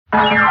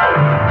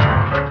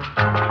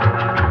Hi,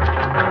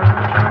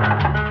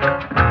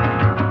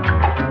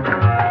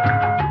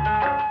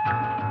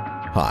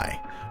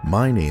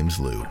 my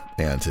name's Lou,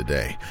 and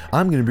today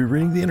I'm going to be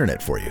reading the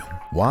internet for you.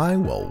 Why?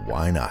 Well,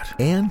 why not?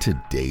 And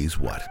today's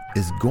what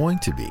is going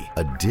to be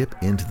a dip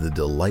into the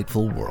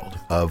delightful world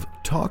of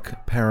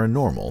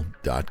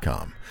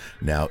TalkParanormal.com.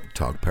 Now,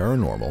 Talk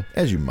Paranormal,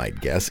 as you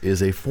might guess,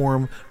 is a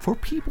forum for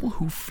people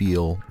who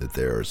feel that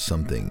there's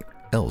something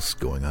else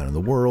going on in the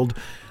world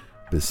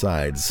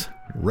besides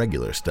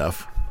regular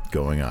stuff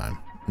going on.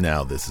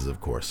 Now, this is,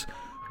 of course,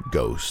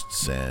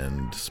 ghosts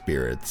and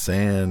spirits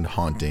and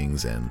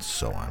hauntings and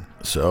so on.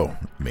 So,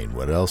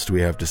 what else do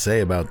we have to say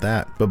about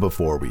that? But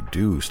before we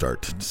do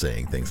start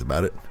saying things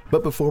about it,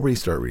 before we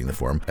start reading the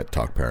forum at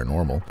Talk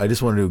Paranormal, I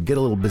just wanted to get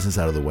a little business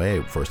out of the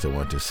way. First, I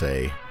want to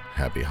say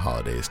happy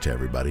holidays to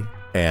everybody.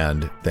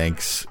 And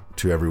thanks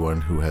to everyone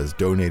who has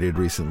donated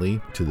recently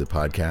to the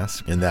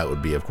podcast. And that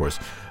would be, of course,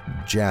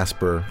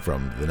 Jasper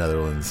from the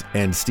Netherlands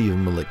and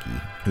Stephen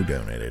Malicki, who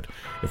donated.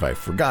 If I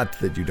forgot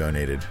that you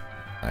donated,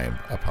 I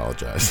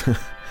apologize,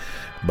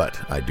 but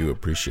I do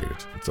appreciate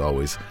it. It's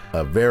always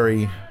a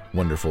very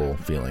wonderful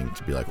feeling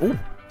to be like, oh,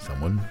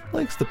 someone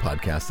likes the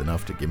podcast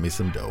enough to give me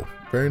some dough.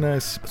 Very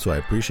nice. So I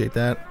appreciate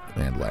that.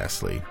 And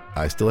lastly,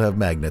 I still have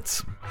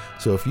magnets.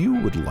 So if you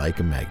would like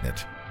a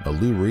magnet, a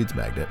Lou Reads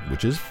magnet,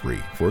 which is free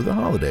for the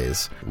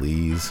holidays,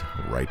 please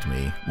write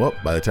me. Well,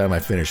 by the time I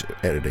finish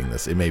editing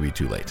this, it may be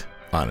too late,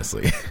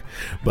 honestly.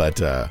 But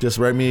just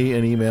write me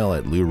an email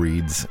at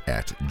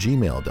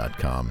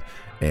loureads@gmail.com.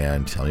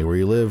 and tell me where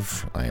you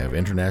live. I have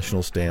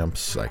international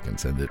stamps. I can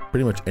send it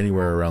pretty much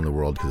anywhere around the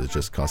world because it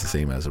just costs the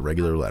same as a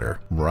regular letter.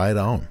 Right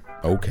on.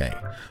 Okay,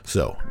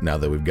 so now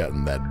that we've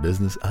gotten that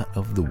business out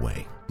of the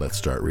way, let's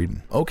start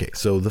reading. Okay,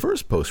 so the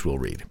first post we'll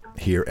read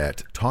here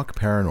at Talk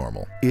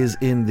Paranormal is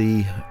in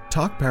the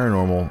Talk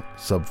Paranormal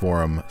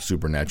subforum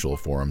Supernatural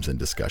Forums and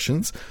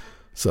Discussions,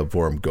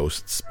 subforum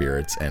Ghosts,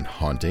 Spirits, and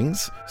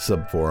Hauntings,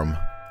 subforum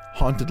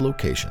Haunted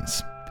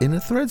Locations, in a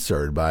thread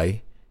started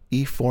by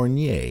E.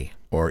 Fournier,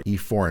 or E.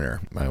 Foreigner.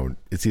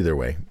 It's either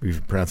way. If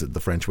you pronounce it the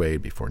French way,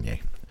 it'd be Fournier,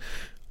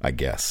 I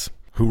guess.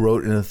 Who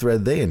wrote in a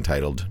thread they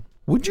entitled,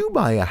 "Would you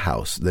buy a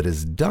house that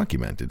is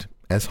documented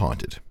as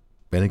haunted?"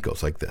 And it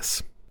goes like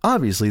this.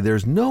 Obviously,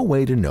 there's no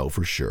way to know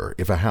for sure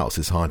if a house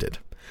is haunted.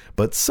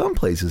 But some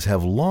places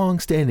have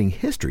long-standing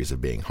histories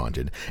of being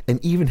haunted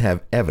and even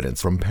have evidence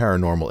from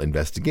paranormal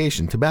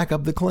investigation to back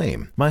up the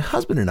claim. My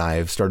husband and I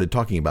have started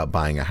talking about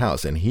buying a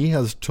house, and he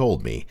has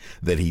told me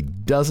that he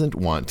doesn't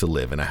want to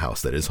live in a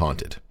house that is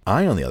haunted.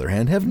 I, on the other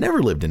hand, have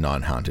never lived in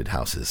non-haunted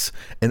houses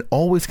and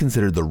always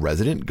considered the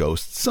resident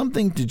ghosts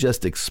something to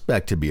just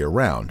expect to be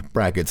around,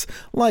 brackets,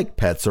 like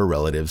pets or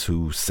relatives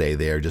who say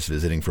they are just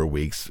visiting for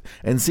weeks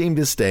and seem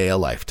to stay a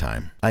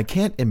lifetime. I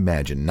can't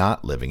imagine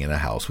not living in a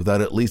house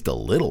without at least a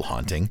little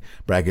haunting,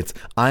 brackets,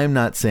 I am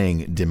not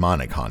saying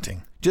demonic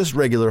haunting, just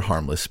regular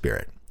harmless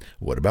spirit.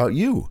 What about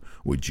you?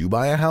 Would you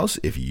buy a house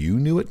if you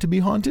knew it to be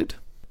haunted?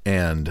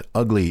 And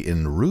Ugly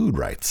and Rude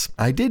writes,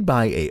 I did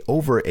buy a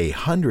over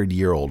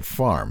 100-year-old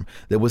farm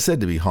that was said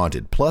to be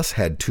haunted, plus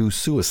had 2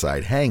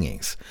 suicide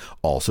hangings.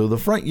 Also, the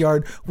front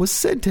yard was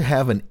said to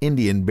have an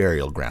Indian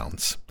burial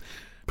grounds.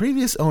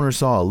 Previous owner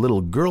saw a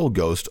little girl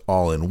ghost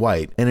all in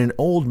white and an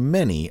old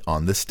Many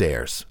on the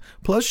stairs.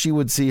 Plus, she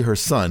would see her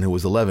son, who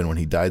was 11 when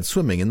he died,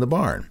 swimming in the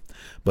barn.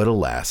 But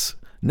alas,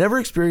 never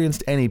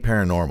experienced any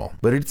paranormal,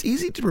 but it's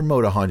easy to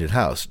promote a haunted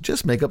house.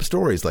 Just make up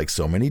stories like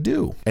so many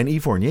do. And E.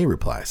 Fournier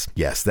replies,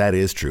 yes, that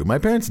is true. My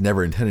parents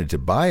never intended to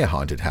buy a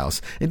haunted house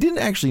and didn't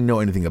actually know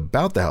anything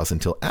about the house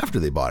until after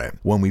they bought it.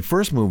 When we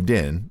first moved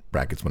in,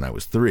 brackets when I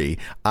was 3,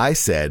 I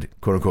said,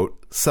 quote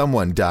unquote,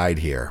 someone died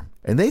here.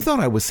 And they thought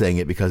I was saying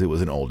it because it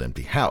was an old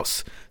empty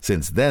house.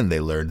 Since then,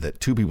 they learned that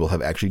 2 people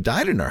have actually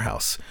died in our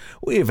house.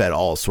 We have had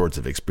all sorts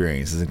of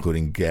experiences,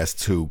 including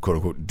guests who,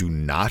 quote-unquote, do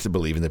not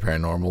believe in the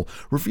paranormal,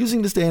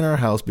 refusing to stay in our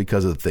house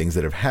because of things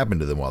that have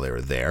happened to them while they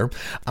were there.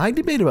 I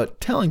debate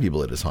about telling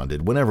people it is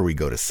haunted whenever we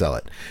go to sell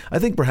it. I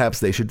think perhaps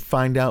they should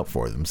find out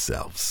for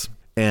themselves.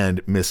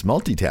 And Miss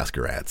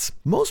Multitasker adds,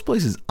 most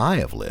places I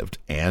have lived,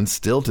 and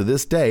still to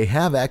this day,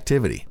 have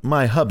activity.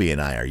 My hubby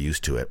and I are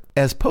used to it.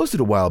 As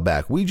posted a while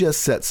back, we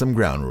just set some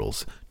ground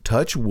rules.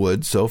 Touch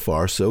wood, so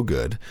far so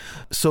good.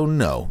 So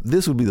no,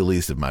 this would be the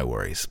least of my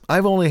worries.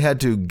 I've only had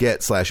to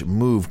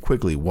get/move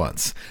quickly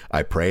once.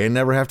 I pray I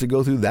never have to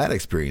go through that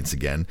experience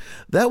again.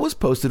 That was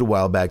posted a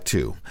while back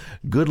too.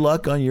 Good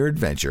luck on your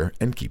adventure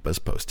and keep us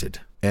posted.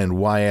 And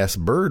YS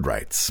Bird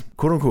writes,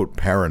 quote-unquote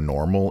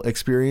paranormal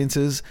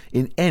experiences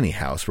in any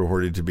house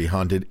reported to be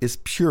haunted is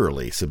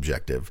purely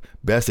subjective.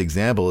 Best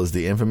example is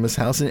the infamous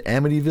house in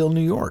Amityville,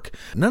 New York.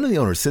 None of the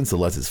owners since the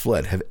Lettses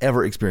fled have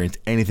ever experienced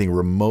anything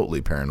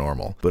remotely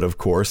paranormal. But of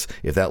course,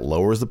 if that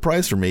lowers the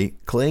price for me,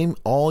 claim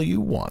all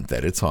you want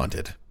that it's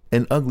haunted.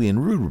 And Ugly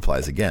and Rude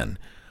replies again,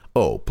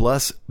 oh,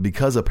 plus,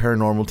 because a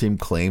paranormal team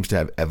claims to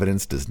have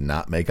evidence does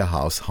not make a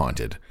house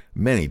haunted.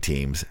 Many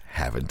teams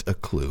haven't a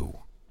clue.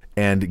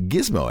 And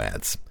Gizmo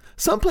adds,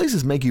 Some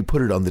places make you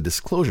put it on the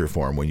disclosure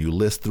form when you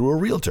list through a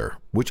realtor,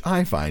 which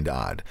I find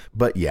odd.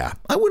 But yeah,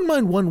 I wouldn't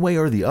mind one way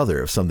or the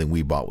other if something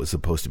we bought was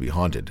supposed to be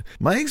haunted.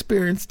 My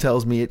experience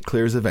tells me it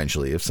clears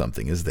eventually if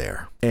something is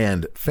there.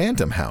 And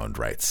Phantom Hound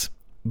writes,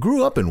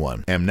 grew up in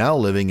one, am now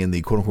living in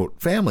the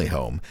quote-unquote family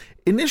home,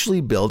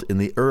 initially built in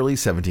the early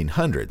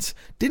 1700s.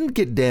 Didn't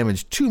get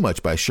damaged too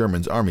much by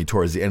Sherman's army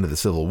towards the end of the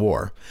Civil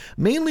War.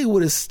 Mainly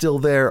what is still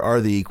there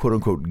are the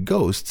quote-unquote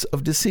ghosts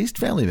of deceased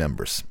family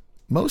members.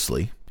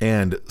 Mostly.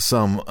 And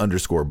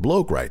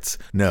some_bloke writes,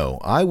 no,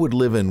 I would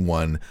live in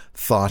one,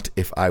 thought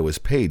if I was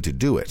paid to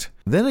do it.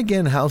 Then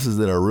again, houses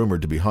that are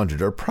rumored to be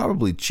haunted are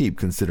probably cheap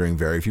considering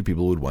very few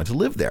people would want to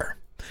live there.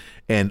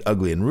 And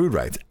Ugly and Rude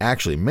writes,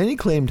 actually, many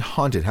claimed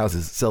haunted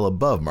houses sell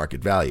above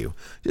market value.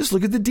 Just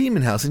look at the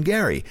demon house in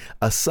Gary.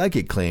 A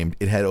psychic claimed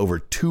it had over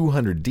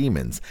 200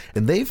 demons,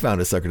 and they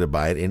found a sucker to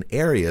buy it in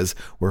areas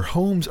where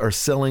homes are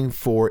selling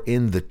for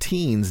in the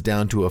teens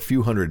down to a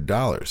few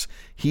 $100s.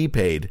 He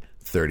paid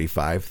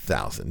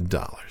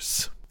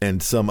 $35,000.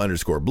 And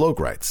some_bloke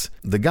writes,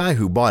 the guy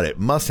who bought it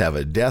must have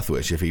a death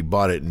wish if he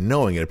bought it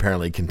knowing it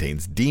apparently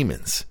contains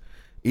demons.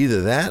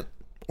 Either that,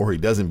 or he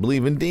doesn't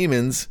believe in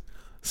demons.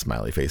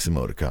 Smiley face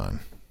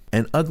emoticon.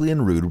 And Ugly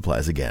and Rude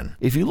replies again,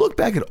 if you look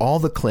back at all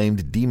the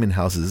claimed demon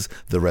houses,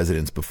 the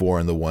residents before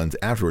and the ones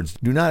afterwards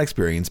do not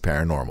experience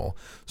paranormal.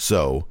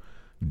 So,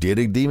 did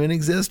a demon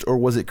exist, or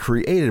was it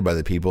created by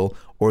the people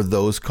or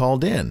those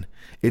called in?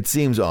 It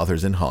seems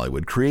authors in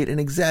Hollywood create and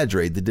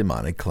exaggerate the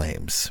demonic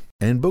claims.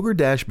 And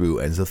Booger-Boo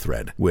ends the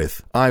thread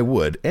with, I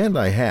would, and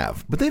I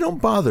have, but they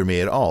don't bother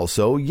me at all,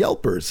 so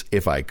Yelpers.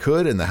 If I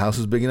could, and the house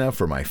was big enough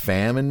for my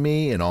fam and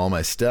me and all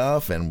my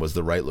stuff and was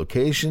the right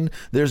location,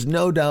 there's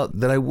no doubt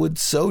that I would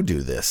so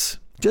do this.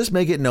 Just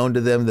make it known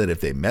to them that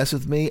if they mess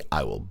with me,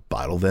 I will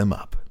bottle them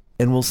up.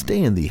 And we'll stay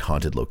in the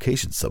haunted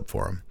location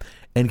subforum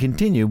and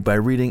continue by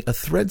reading a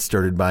thread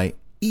started by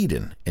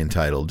Eden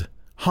entitled,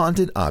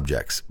 Haunted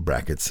Objects,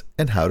 brackets,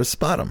 and How to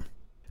Spot 'em.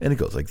 And it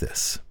goes like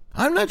this.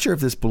 I'm not sure if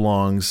this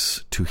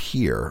belongs to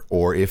here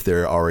or if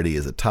there already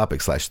is a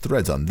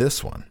topic/threads on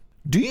this one.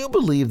 Do you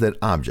believe that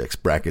objects,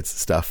 brackets,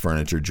 stuff,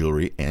 furniture,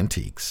 jewelry,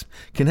 antiques,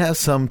 can have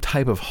some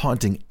type of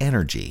haunting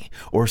energy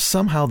or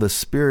somehow the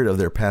spirit of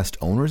their past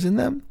owners in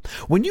them?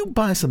 When you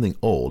buy something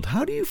old,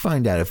 how do you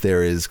find out if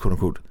there is, quote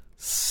unquote,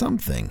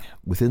 something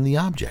within the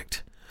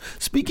object?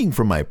 Speaking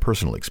from my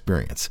personal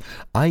experience,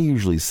 I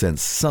usually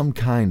sense some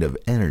kind of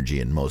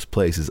energy in most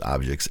places,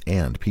 objects,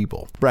 and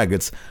people.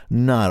 Brackets,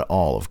 not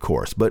all, of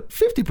course, but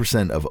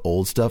 50% of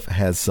old stuff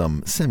has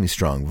some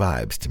semi-strong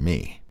vibes to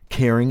me.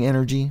 Caring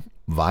energy,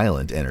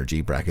 violent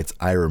energy, brackets,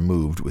 I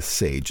removed with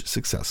sage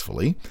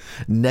successfully.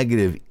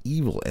 Negative,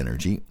 evil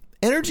energy,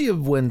 energy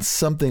of when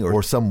something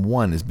or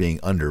someone is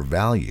being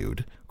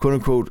undervalued.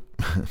 Quote-unquote,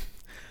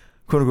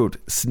 quote-unquote,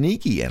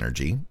 sneaky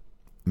energy.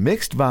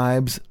 Mixed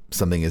vibes,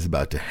 something is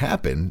about to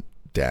happen,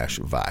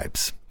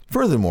 vibes.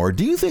 Furthermore,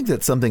 do you think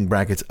that something,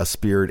 brackets, a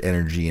spirit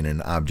energy in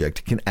an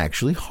object can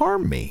actually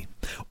harm me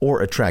or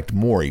attract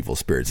more evil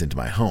spirits into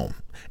my home?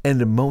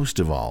 And most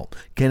of all,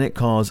 can it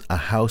cause a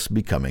house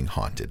becoming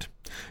haunted?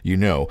 You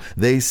know,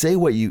 they say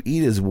what you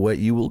eat is what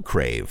you will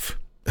crave.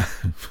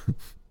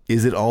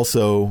 Is it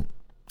also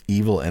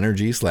evil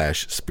energy /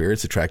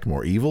 spirits attract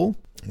more evil?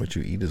 What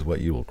you eat is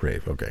what you will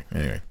crave. Okay,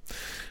 anyway.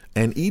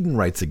 And Eden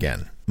writes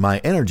again, my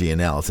energy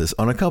analysis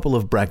on a couple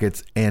of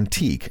brackets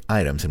antique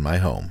items in my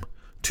home.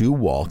 2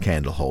 wall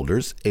candle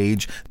holders,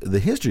 age, the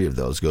history of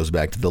those goes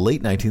back to the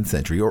late 19th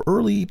century or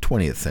early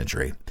 20th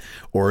century.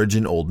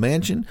 Origin, old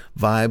mansion,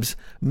 vibes,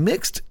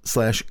 mixed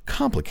 /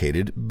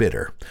 complicated,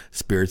 bitter,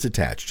 spirits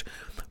attached.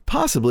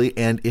 Possibly,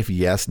 and if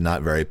yes,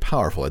 not very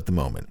powerful at the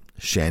moment.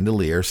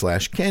 Chandelier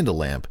 / candle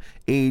lamp,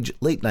 age,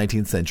 late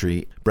 19th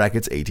century,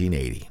 brackets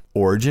 1880.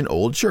 Origin,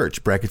 old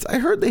church, brackets, I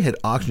heard they had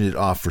auctioned it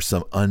off for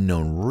some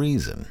unknown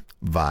reason.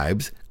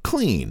 Vibes,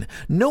 clean,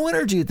 no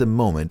energy at the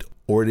moment,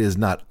 or it is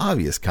not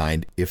obvious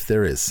kind if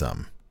there is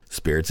some.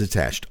 Spirits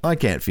attached, I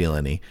can't feel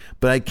any,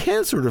 but I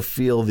can sort of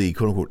feel the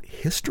quote-unquote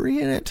history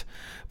in it,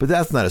 but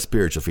that's not a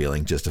spiritual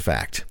feeling, just a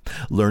fact.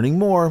 Learning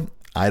more,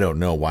 I don't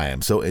know why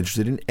I'm so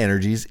interested in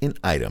energies in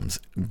items,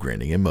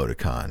 grinning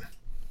emoticon.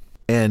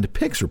 And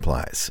Pix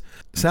replies,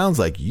 sounds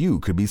like you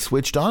could be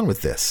switched on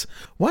with this.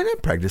 Why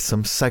not practice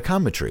some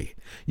psychometry,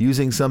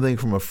 using something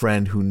from a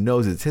friend who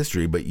knows its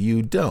history but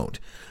you don't?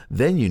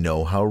 Then you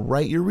know how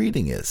right your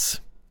reading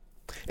is.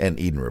 And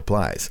Eden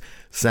replies,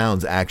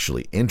 sounds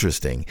actually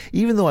interesting,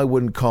 even though I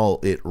wouldn't call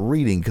it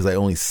reading because I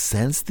only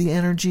sense the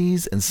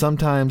energies and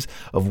sometimes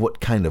of what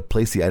kind of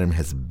place the item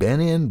has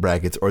been in,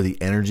 brackets, or the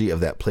energy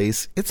of that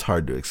place. It's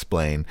hard to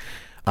explain.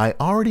 I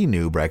already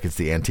knew, brackets,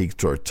 the antique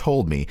store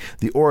told me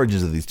the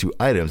origins of these 2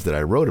 items that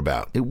I wrote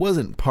about. It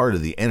wasn't part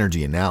of the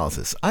energy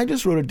analysis. I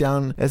just wrote it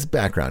down as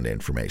background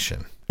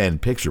information. And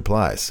Pix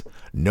replies,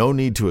 no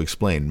need to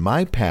explain.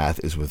 My path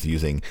is with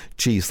using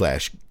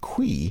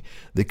chi/qui,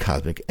 the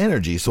cosmic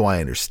energy, so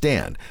I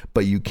understand.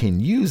 But you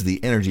can use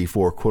the energy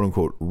for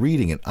quote-unquote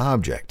reading an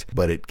object,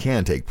 but it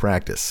can take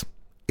practice.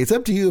 It's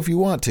up to you if you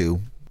want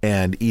to.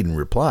 And Eden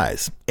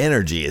replies,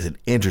 energy is an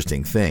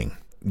interesting thing.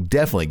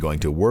 definitely going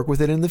to work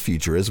with it in the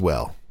future as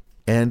well.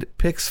 And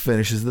Pix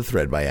finishes the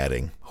thread by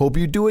adding, hope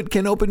you do it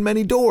can open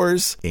many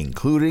doors,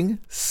 including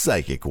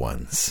psychic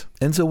ones.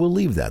 And so we'll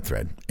leave that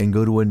thread and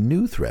go to a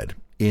new thread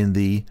in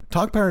the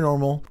Talk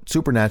Paranormal,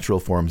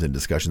 Supernatural Forums and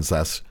Discussion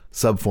 /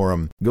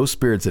 subforum, Ghost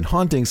Spirits and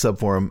Haunting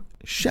subforum,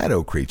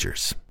 Shadow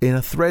Creatures, in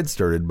a thread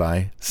started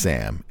by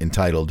Sam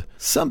entitled,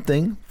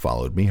 Something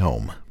Followed Me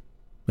Home.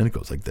 And it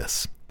goes like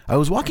this. I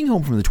was walking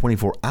home from the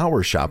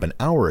 24-hour shop an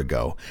hour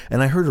ago,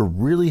 and I heard a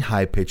really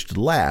high-pitched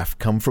laugh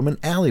come from an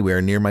alleyway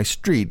near my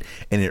street,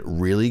 and it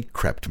really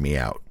crept me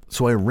out.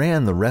 So I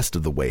ran the rest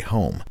of the way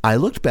home. I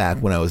looked back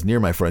when I was near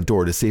my front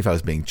door to see if I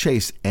was being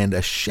chased, and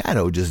a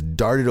shadow just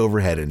darted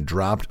overhead and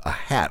dropped a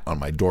hat on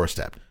my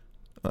doorstep.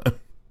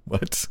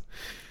 What?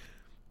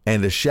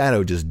 And a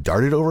shadow just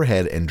darted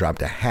overhead and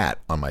dropped a hat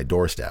on my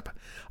doorstep.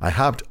 I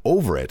hopped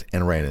over it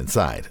and ran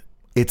inside.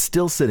 It's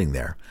still sitting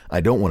there. I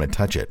don't want to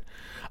touch it.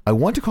 I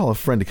want to call a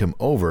friend to come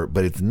over,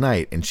 but it's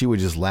night and she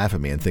would just laugh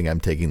at me and think I'm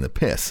taking the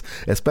piss,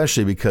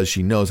 especially because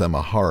she knows I'm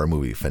a horror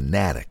movie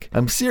fanatic.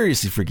 I'm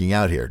seriously freaking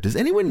out here. Does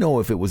anyone know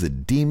if it was a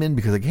demon?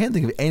 Because I can't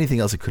think of anything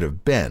else it could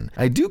have been.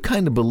 I do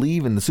kind of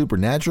believe in the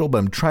supernatural, but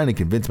I'm trying to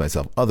convince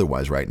myself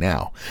otherwise right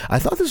now. I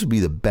thought this would be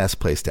the best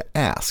place to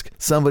ask.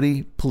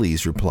 Somebody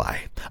please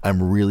reply.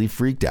 I'm really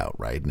freaked out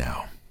right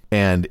now.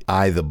 And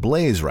the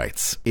Blaze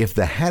writes, if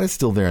the hat is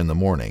still there in the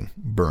morning,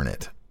 burn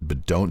it.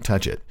 But don't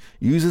touch it.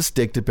 Use a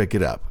stick to pick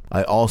it up.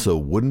 I also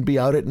wouldn't be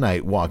out at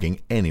night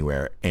walking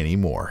anywhere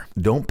anymore.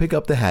 Don't pick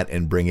up the hat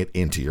and bring it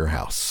into your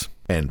house.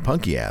 And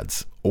Punky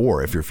adds,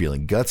 or if you're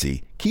feeling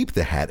gutsy, keep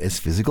the hat as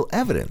physical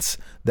evidence.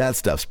 That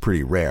stuff's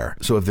pretty rare,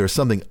 so if there's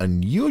something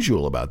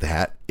unusual about the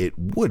hat, it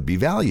would be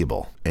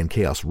valuable. And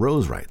Chaos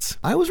Rose writes,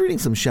 I was reading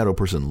some Shadow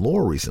Person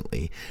lore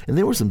recently, and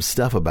there was some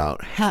stuff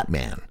about Hat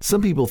Man.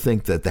 Some people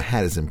think that the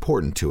hat is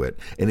important to it,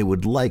 and it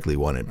would likely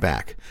want it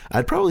back.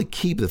 I'd probably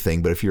keep the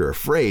thing, but if you're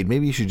afraid,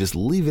 maybe you should just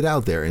leave it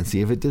out there and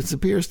see if it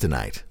disappears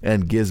tonight.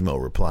 And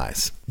Gizmo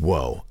replies,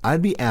 whoa,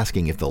 I'd be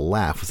asking if the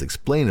laugh was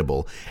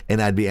explainable,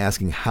 and I'd be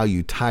asking how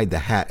you tied the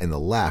hat and the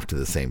laugh to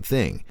the same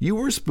thing. You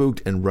were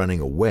spooked and running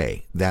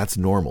away. That's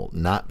normal,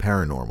 not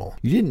paranormal.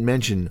 You didn't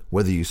mention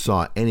whether you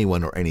saw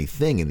anyone or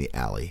anything in the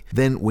alley.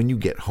 Then when you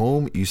get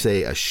home, you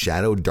say a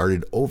shadow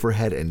darted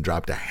overhead and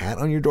dropped a hat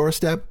on your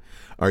doorstep?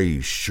 Are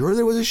you sure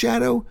there was a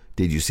shadow?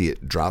 Did you see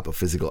it drop a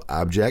physical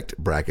object,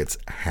 brackets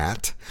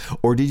hat?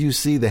 Or did you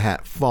see the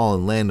hat fall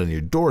and land on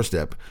your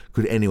doorstep?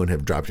 Could anyone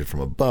have dropped it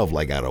from above,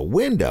 like out a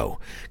window?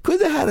 Could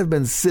the hat have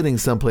been sitting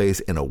someplace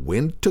and a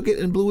wind took it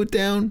and blew it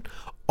down?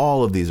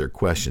 All of these are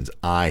questions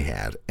I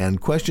had, and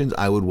questions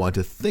I would want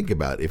to think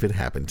about if it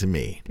happened to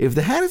me. If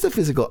the hat is a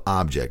physical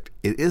object,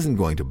 it isn't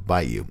going to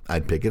bite you.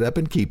 I'd pick it up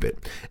and keep it.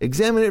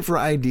 Examine it for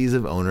IDs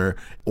of owner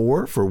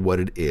or for what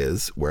it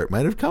is, where it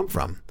might have come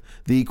from.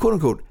 The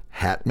quote-unquote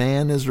Hat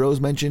Man, as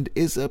Rose mentioned,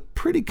 is a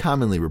pretty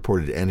commonly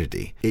reported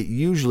entity. It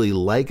usually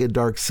like a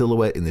dark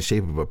silhouette in the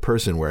shape of a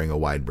person wearing a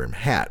wide-brimmed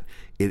hat.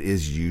 It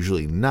is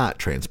usually not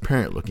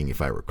transparent looking,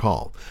 if I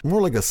recall.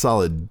 More like a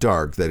solid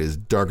dark that is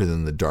darker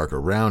than the dark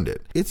around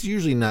it. It's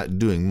usually not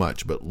doing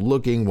much but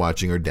looking,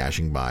 watching, or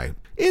dashing by.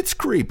 It's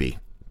creepy.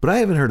 But I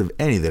haven't heard of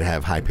any that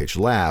have high-pitched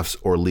laughs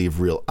or leave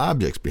real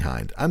objects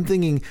behind. I'm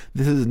thinking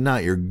this is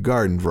not your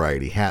garden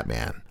variety Hat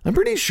Man. I'm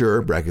pretty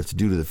sure, brackets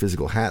due to the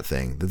physical hat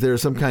thing, that there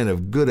is some kind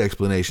of good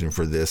explanation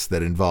for this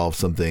that involves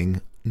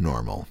something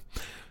normal.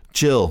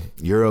 Chill,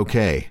 you're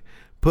okay.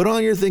 Put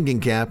on your thinking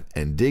cap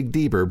and dig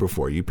deeper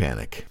before you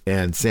panic.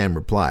 And Sam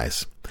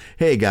replies,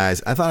 hey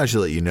guys, I thought I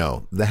should let you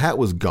know. The hat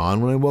was gone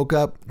when I woke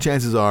up.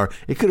 Chances are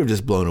it could have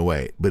just blown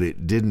away, but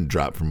it didn't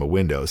drop from a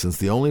window since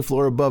the only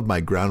floor above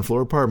my ground floor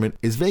apartment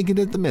is vacant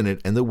at the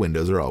minute and the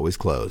windows are always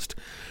closed.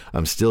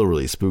 I'm still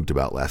really spooked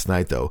about last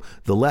night though.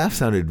 The laugh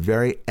sounded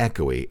very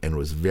echoey and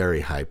was very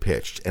high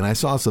pitched, and I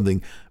saw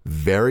something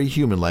very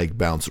human-like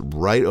bounce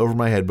right over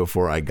my head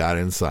before I got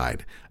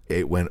inside.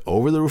 It went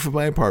over the roof of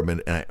my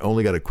apartment and I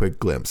only got a quick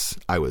glimpse.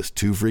 I was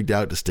too freaked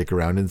out to stick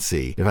around and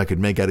see if I could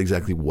make out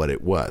exactly what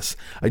it was.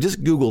 I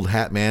just Googled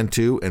Hat Man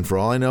too, and for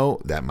all I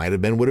know, that might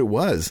have been what it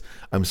was.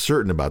 I'm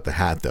certain about the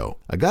hat though.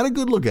 I got a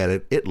good look at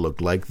it. It looked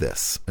like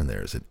this. And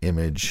there's an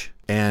image.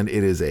 And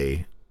it is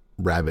a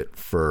rabbit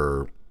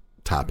fur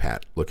top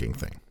hat looking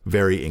thing.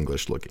 Very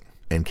English looking.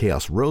 And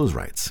Chaos Rose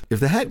writes,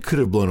 if the hat could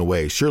have blown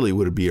away, surely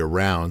would it be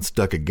around,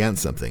 stuck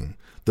against something?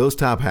 Those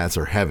top hats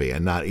are heavy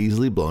and not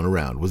easily blown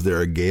around. Was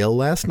there a gale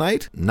last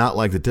night? Not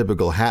like the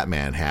typical Hat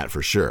Man hat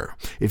for sure.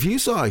 If you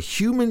saw a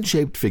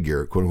human-shaped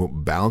figure,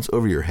 quote-unquote, bounce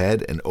over your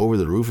head and over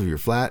the roof of your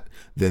flat,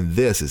 then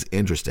this is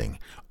interesting.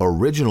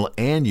 Original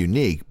and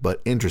unique,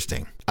 but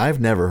interesting. I've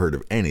never heard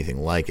of anything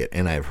like it,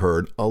 and I've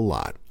heard a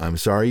lot. I'm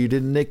sorry you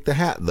didn't nick the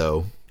hat,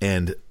 though.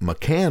 And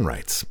McCann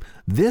writes,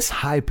 this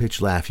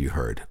high-pitched laugh you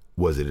heard,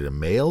 was it a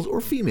male's or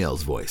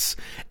female's voice?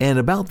 And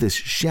about this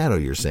shadow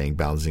you're saying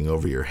bouncing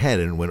over your head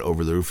and went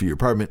over the roof of your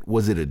apartment,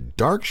 was it a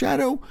dark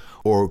shadow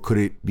or could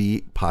it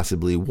be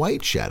possibly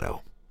white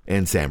shadow?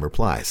 And Sam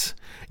replies,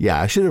 Yeah,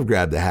 I should have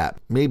grabbed the hat.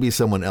 Maybe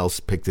someone else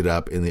picked it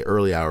up in the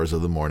early hours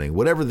of the morning.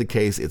 Whatever the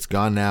case, it's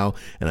gone now,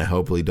 and I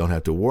hopefully don't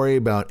have to worry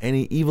about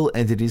any evil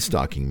entities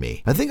stalking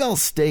me. I think I'll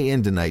stay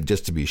in tonight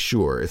just to be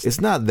sure.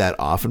 It's not that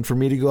often for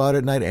me to go out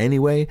at night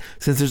anyway,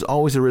 since there's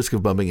always a risk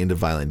of bumping into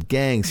violent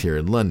gangs here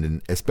in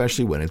London,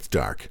 especially when it's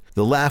dark.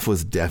 The laugh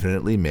was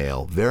definitely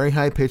male, very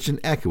high-pitched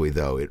and echoey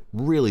though. It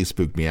really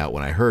spooked me out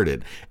when I heard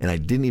it, and I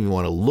didn't even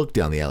want to look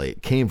down the alley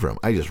it came from.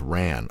 I just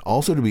ran.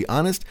 Also, to be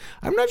honest,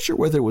 I'm not sure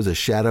whether it was a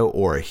shadow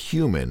or a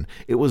human.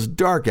 It was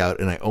dark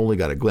out and I only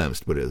got a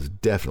glimpse, but it was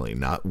definitely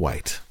not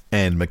white.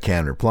 And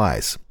McCann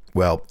replies,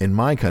 well, in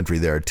my country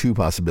there are two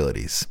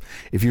possibilities.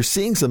 If you're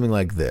seeing something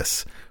like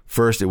this,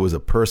 first, it was a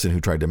person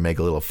who tried to make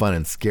a little fun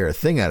and scare a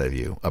thing out of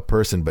you. A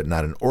person, but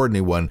not an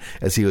ordinary one,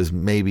 as he was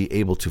maybe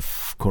able to,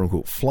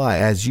 quote-unquote, fly,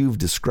 as you've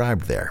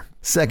described there.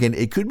 Second,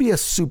 it could be a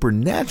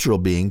supernatural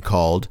being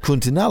called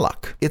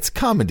Kuntinalak. It's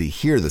common to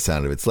hear the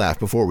sound of its laugh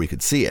before we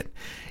could see it.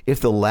 If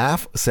the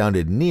laugh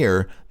sounded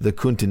near, the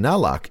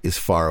Kuntinalak is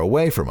far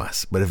away from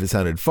us. But if it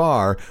sounded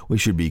far, we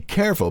should be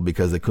careful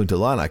because the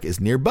Kuntilanak is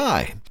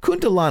nearby.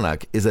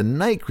 Kuntilanak is a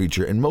night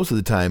creature and most of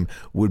the time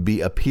would be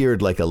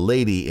appeared like a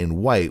lady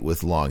in white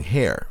with long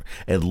hair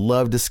and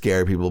loved to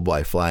scare people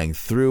by flying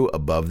through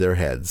above their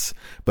heads.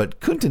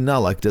 But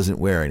Kuntinalak doesn't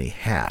wear any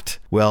hat.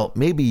 Well,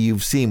 maybe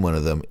you've seen one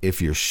of them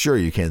if you're sure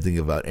you can't think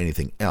about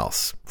anything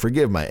else.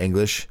 Forgive my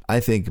English. I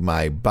think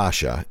my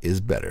Basha is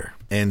better.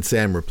 And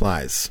Sam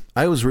replies,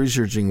 I was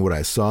researching what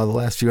I saw the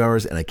last few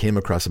hours and I came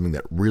across something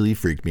that really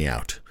freaked me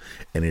out.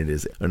 And it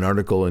is an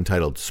article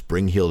entitled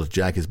Spring-Heeled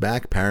Jack is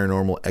Back,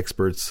 Paranormal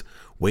Experts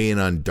Weigh in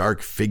on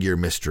Dark Figure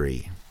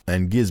Mystery.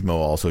 And Gizmo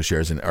also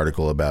shares an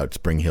article about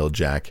Spring-Heeled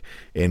Jack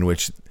in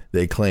which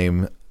they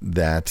claim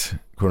that,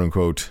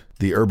 quote-unquote,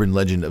 the urban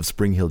legend of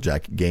Spring-Heeled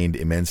Jack gained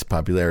immense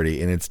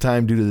popularity in its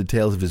time due to the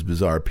tales of his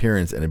bizarre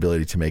appearance and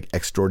ability to make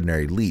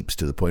extraordinary leaps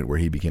to the point where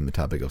he became the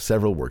topic of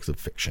several works of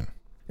fiction.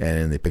 And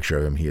in the picture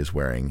of him, he is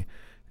wearing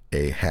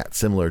a hat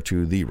similar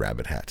to the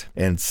rabbit hat.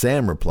 And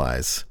Sam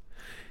replies,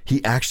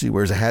 he actually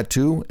wears a hat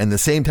too, and the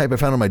same type I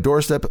found on my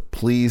doorstep.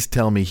 Please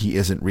tell me he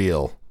isn't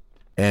real.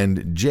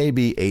 And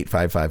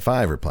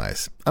JB8555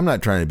 replies, I'm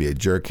not trying to be a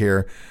jerk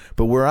here,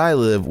 but where I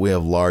live, we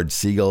have large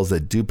seagulls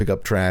that do pick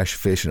up trash,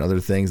 fish, and other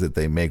things that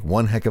they make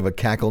one heck of a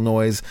cackle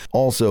noise.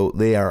 Also,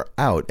 they are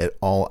out at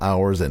all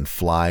hours and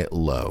fly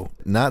low.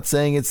 Not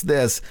saying it's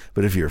this,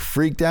 but if you're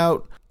freaked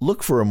out,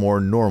 look for a more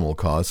normal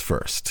cause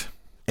first.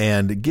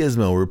 And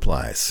Gizmo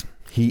replies,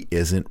 he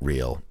isn't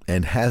real,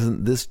 and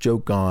hasn't this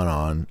joke gone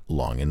on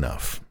long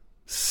enough?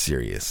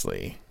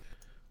 Seriously.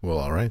 Well,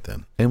 all right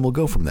then. And we'll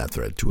go from that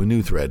thread to a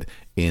new thread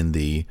in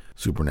the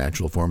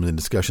Supernatural Forums and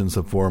Discussion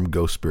subforum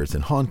Ghost Spirits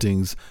and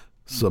Hauntings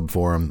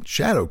subforum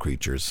Shadow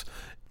Creatures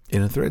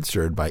in a thread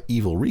stirred by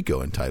Evil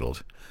Rico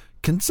entitled,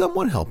 Can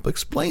someone help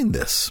explain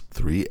this?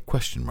 3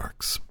 question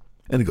marks.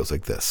 And it goes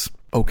like this.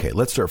 Okay,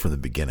 let's start from the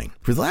beginning.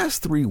 For the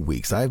last 3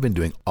 weeks, I've been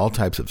doing all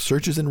types of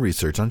searches and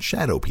research on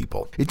shadow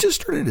people. It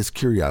just started as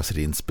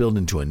curiosity and spilled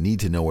into a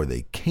need to know where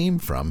they came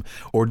from,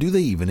 or do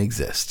they even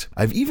exist.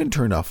 I've even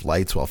turned off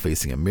lights while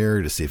facing a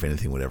mirror to see if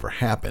anything would ever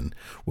happen.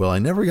 Well, I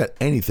never got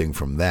anything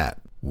from that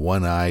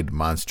one-eyed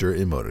monster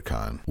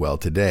emoticon. Well,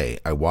 today,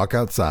 I walk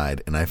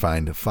outside and I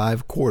find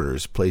 5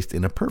 quarters placed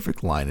in a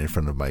perfect line in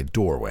front of my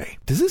doorway.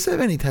 Does this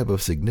have any type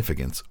of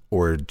significance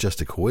or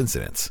just a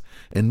coincidence?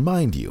 And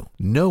mind you,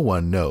 no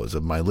one knows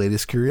of my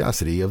latest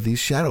curiosity of these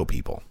shadow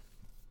people.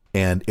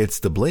 And it's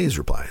the Blaze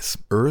replies,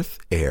 Earth,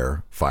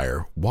 air,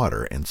 fire,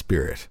 water, and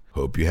spirit.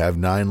 Hope you have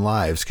 9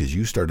 lives because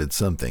you started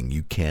something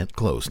you can't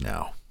close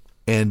now.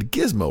 And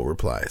Gizmo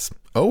replies,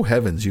 oh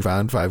heavens, you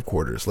found 5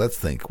 quarters. Let's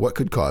think, what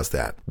could cause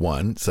that?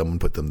 1, someone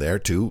put them there.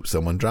 2,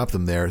 someone dropped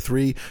them there.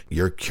 3,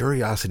 your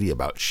curiosity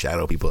about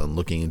shadow people and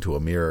looking into a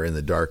mirror in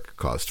the dark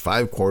caused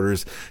 5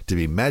 quarters to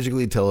be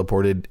magically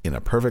teleported in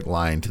a perfect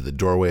line to the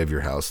doorway of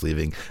your house,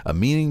 leaving a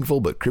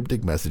meaningful but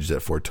cryptic message that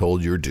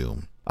foretold your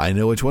doom. I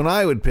know which one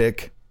I would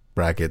pick.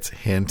 Brackets,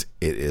 hint,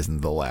 it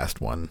isn't the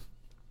last one.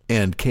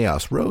 And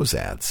Chaos Rose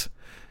adds,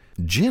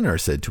 Jinn are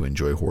said to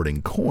enjoy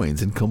hoarding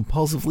coins and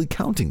compulsively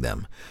counting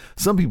them.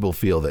 Some people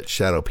feel that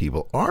shadow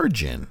people are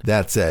jinn.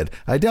 That said,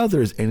 I doubt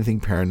there is anything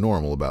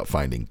paranormal about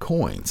finding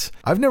coins.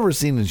 I've never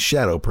seen a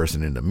shadow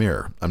person in a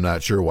mirror. I'm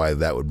not sure why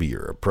that would be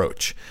your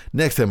approach.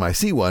 Next time I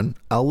see one,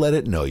 I'll let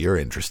it know you're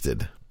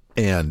interested.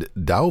 And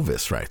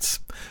Dalvis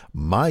writes,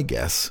 my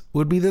guess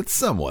would be that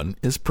someone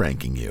is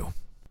pranking you.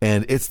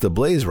 And It's the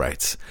Blaze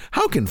writes,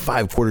 how can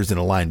 5 quarters in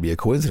a line be a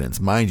coincidence?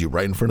 Mind you,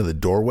 right in front of the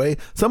doorway,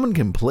 someone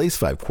can place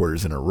 5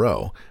 quarters in a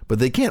row, but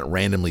they can't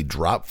randomly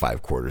drop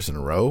 5 quarters in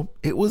a row.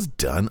 It was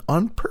done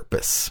on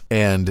purpose.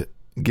 And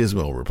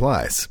Gizmo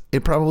replies,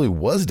 it probably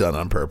was done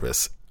on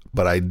purpose,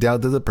 but I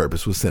doubt that the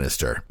purpose was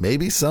sinister.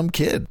 Maybe some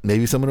kid,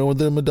 maybe someone owed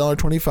them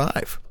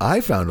 $1.25.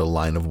 I found a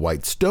line of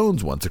white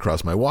stones once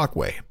across my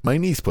walkway. My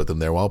niece put them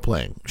there while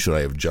playing. Should I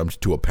have jumped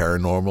to a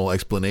paranormal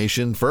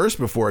explanation first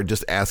before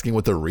just asking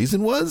what the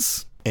reason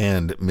was?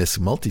 And Miss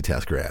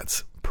Multitasker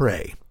adds,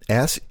 pray.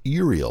 Ask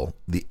Uriel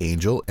the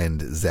angel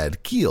and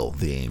Zadkiel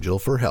the angel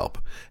for help.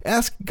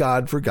 Ask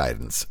God for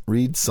guidance.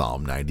 Read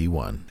Psalm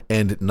 91.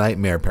 And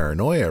Nightmare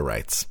Paranoia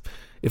writes,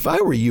 if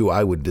I were you,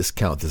 I would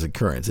discount this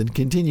occurrence and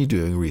continue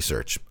doing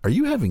research. Are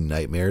you having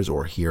nightmares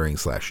or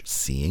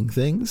hearing/seeing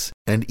things?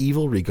 And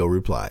Evil Rico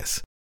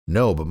replies,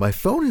 no, but my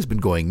phone has been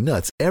going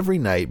nuts every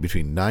night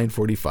between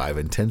 9:45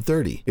 and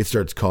 10:30. It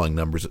starts calling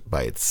numbers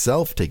by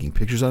itself, taking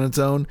pictures on its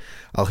own.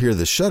 I'll hear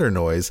the shutter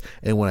noise,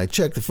 and when I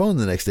check the phone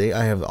the next day,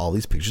 I have all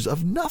these pictures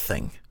of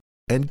nothing.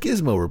 And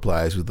Gizmo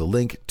replies with a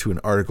link to an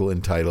article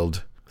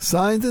entitled,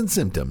 Signs and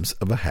Symptoms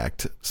of a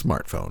Hacked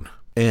Smartphone.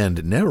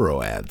 And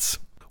Nero adds,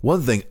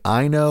 one thing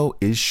I know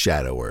is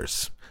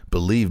shadowers.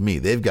 Believe me,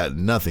 they've got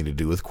nothing to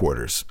do with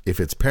quarters. If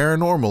it's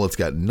paranormal, it's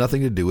got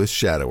nothing to do with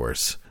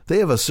shadowers. They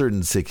have a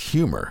certain sick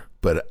humor,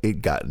 but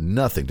it got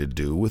nothing to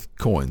do with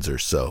coins or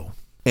so.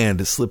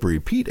 And Slippery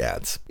Pete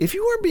adds, if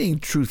you are being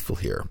truthful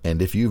here,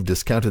 and if you've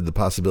discounted the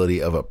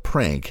possibility of a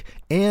prank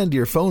and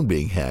your phone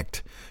being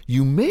hacked,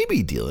 you may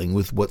be dealing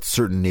with what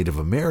certain Native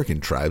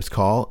American tribes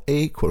call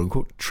a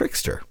quote-unquote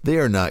trickster. They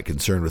are not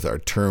concerned with our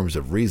terms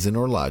of reason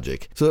or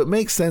logic, so it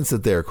makes sense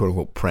that their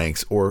quote-unquote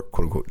pranks or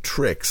quote-unquote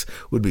tricks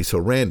would be so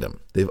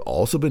random. They've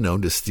also been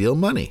known to steal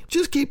money.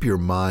 Just keep your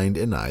mind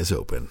and eyes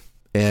open.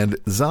 And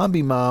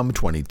Zombie Mom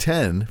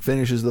 2010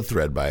 finishes the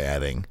thread by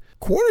adding,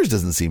 quarters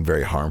doesn't seem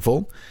very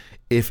harmful.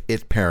 If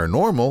it's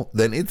paranormal,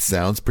 then it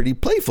sounds pretty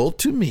playful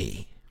to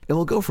me. And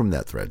we'll go from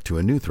that thread to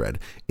a new thread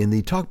in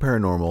the Talk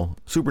Paranormal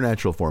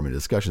Supernatural Forum and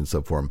Discussion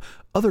subforum,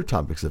 Other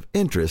Topics of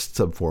Interest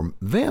subforum,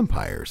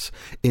 Vampires,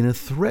 in a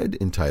thread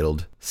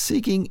entitled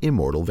Seeking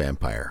Immortal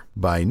Vampire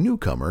by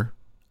newcomer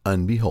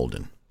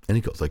Unbeholden. And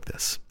it goes like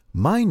this.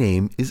 My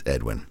name is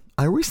Edwin.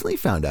 I recently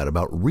found out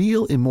about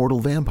real immortal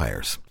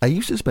vampires. I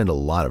used to spend a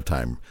lot of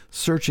time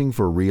searching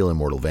for real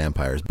immortal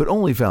vampires, but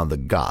only found the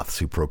goths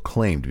who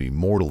proclaim to be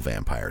mortal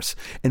vampires,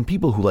 and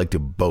people who like to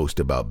boast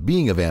about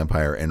being a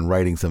vampire and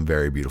writing some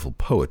very beautiful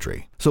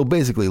poetry. So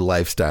basically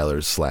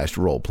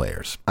lifestylers/role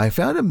players. I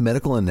found a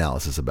medical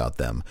analysis about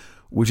them,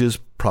 which is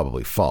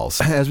probably false,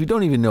 as we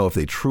don't even know if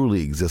they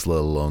truly exist, let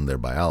alone their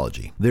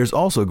biology. There's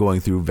also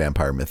going through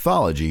vampire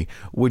mythology,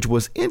 which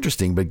was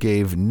interesting but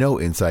gave no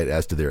insight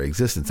as to their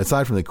existence,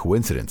 aside from the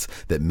coincidence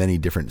that many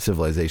different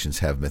civilizations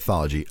have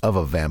mythology of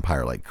a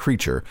vampire-like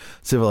creature,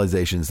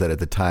 civilizations that at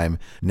the time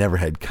never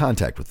had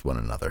contact with one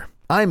another.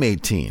 I'm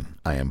 18.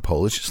 I am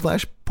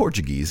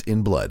Polish/Portuguese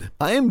in blood.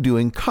 I am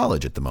doing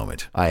college at the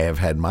moment. I have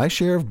had my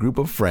share of group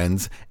of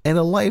friends and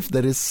a life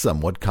that is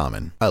somewhat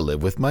common. I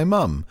live with my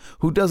mum,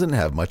 who doesn't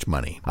have much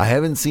money. I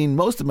haven't seen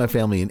most of my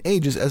family in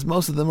ages, as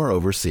most of them are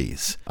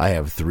overseas. I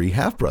have 3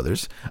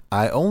 half-brothers.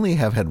 I only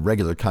have had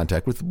regular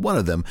contact with one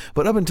of them,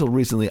 but up until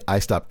recently I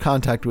stopped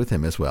contact with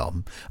him as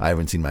well. I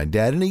haven't seen my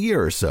dad in a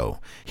year or so.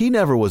 He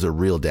never was a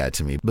real dad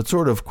to me, but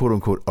sort of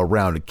quote-unquote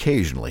around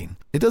occasionally.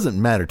 It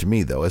doesn't matter to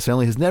me, though, as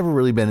family has never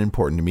really been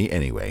important to me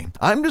anyway.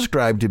 I'm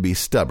described to be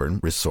stubborn,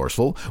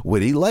 resourceful,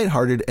 witty,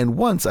 lighthearted, and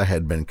once I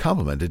had been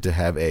complimented to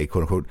have a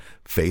quote-unquote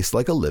face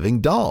like a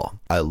living doll.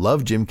 I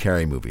love Jim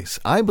Carrey movies.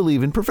 I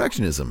believe in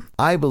perfectionism.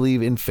 I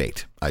believe in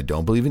fate. I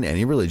don't believe in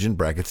any religion,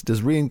 brackets,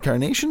 does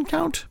reincarnation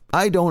count?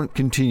 I don't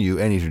continue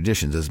any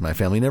traditions as my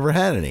family never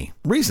had any.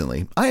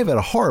 Recently, I have had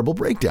a horrible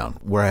breakdown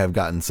where I have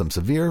gotten some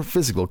severe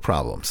physical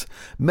problems,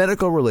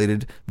 medical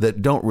related,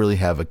 that don't really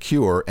have a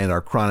cure and are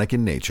chronic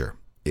in nature.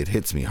 It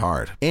hits me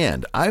hard.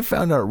 And I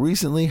found out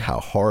recently how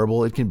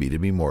horrible it can be to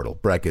be mortal,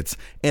 brackets,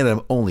 and I'm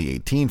only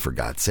 18 for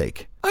God's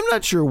sake. I'm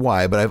not sure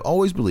why, but I've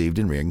always believed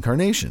in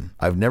reincarnation.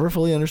 I've never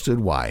fully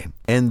understood why.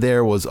 And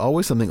there was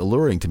always something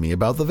alluring to me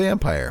about the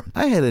vampire.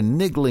 I had a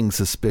niggling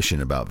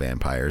suspicion about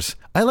vampires.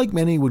 I, like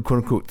many, would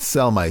quote-unquote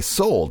sell my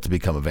soul to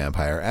become a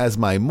vampire, as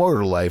my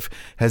mortal life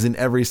has in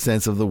every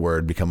sense of the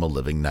word become a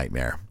living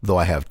nightmare. Though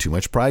I have too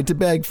much pride to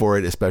beg for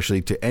it,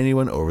 especially to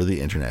anyone over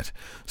the internet.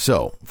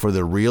 So, for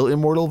the real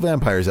immortal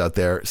vampires out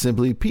there,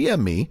 simply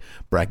PM me,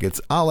 brackets,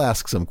 I'll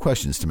ask some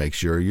questions to make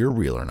sure you're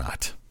real or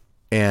not.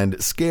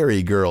 And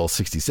Scary Girl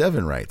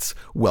 67 writes,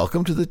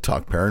 welcome to the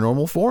Talk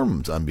Paranormal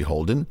forums,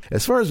 Unbeholden.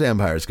 As far as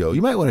vampires go,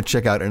 you might want to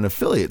check out an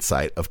affiliate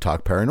site of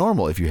Talk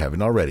Paranormal if you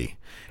haven't already.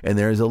 And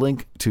there is a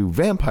link to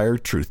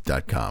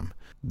vampiretruth.com.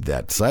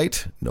 That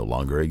site no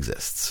longer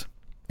exists.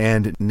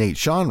 And Nate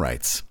Sean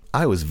writes,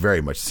 I was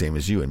very much the same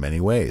as you in many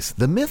ways.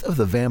 The myth of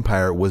the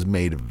vampire was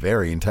made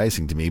very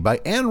enticing to me by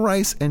Anne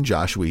Rice and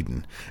Josh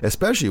Whedon,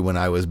 especially when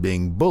I was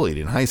being bullied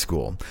in high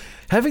school.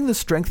 Having the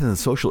strength and the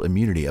social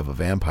immunity of a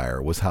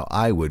vampire was how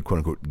I would,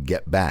 quote-unquote,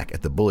 get back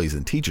at the bullies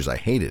and teachers I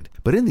hated.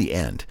 But in the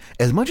end,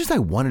 as much as I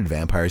wanted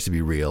vampires to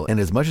be real, and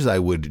as much as I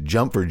would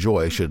jump for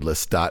joy should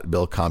Lestat,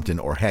 Bill Compton,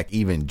 or heck,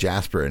 even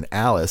Jasper and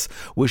Alice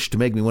wish to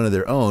make me one of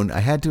their own,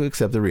 I had to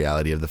accept the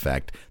reality of the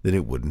fact that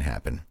it wouldn't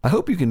happen. I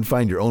hope you can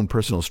find your own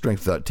personal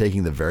strength without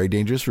taking the very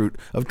dangerous route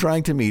of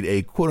trying to meet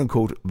a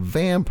quote-unquote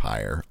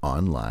vampire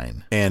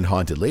online. And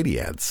Haunted Lady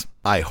adds,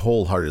 I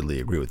wholeheartedly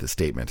agree with this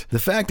statement. The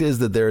fact is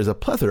that there is a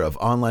plethora of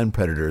online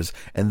predators,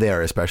 and they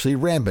are especially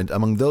rampant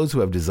among those who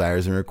have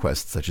desires and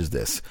requests such as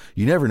this.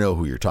 You never know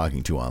who you're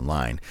talking to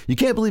online. You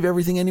can't believe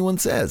everything anyone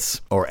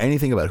says, or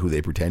anything about who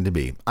they pretend to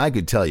be. I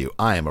could tell you,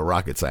 I am a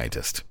rocket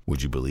scientist.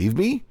 Would you believe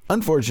me?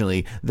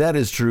 Unfortunately, that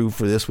is true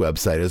for this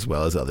website as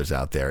well as others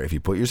out there. If you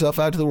put yourself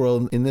out to the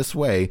world in this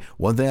way,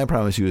 one thing I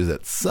promise you is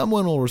that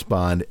someone will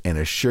respond and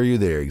assure you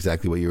they're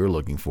exactly what you are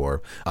looking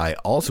for. I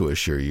also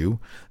assure you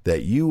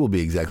that you will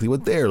be exactly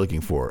what they're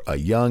looking for, a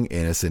young,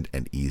 innocent,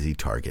 and easy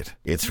target.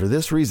 It's for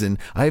this reason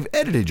I have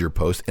edited your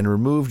post and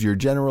removed your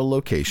general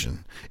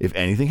location. If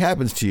anything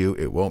happens to you,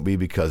 it won't be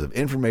because of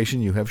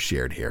information you have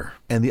shared here.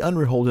 And the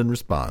Unreholden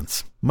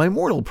response. My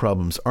mortal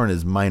problems aren't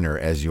as minor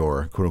as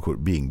your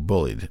quote-unquote being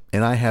bullied,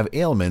 and I have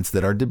ailments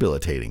that are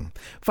debilitating.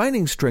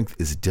 Finding strength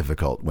is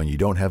difficult when you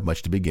don't have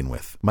much to begin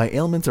with. My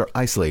ailments are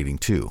isolating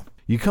too.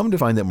 You come to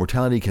find that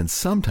mortality can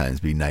sometimes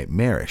be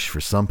nightmarish for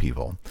some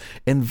people,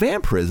 and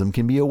vampirism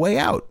can be a way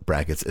out,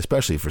 brackets,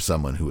 especially for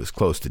someone who is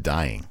close to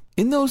dying.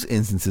 In those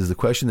instances, the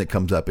question that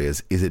comes up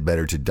is it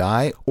better to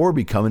die or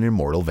become an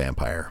immortal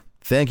vampire?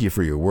 Thank you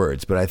for your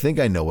words, but I think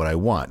I know what I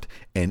want,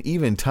 and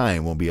even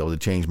time won't be able to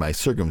change my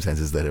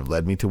circumstances that have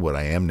led me to what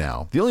I am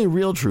now. The only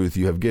real truth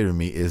you have given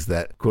me is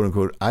that,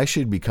 quote-unquote, I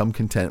should become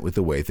content with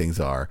the way things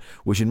are,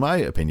 which in my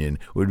opinion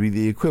would be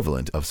the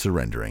equivalent of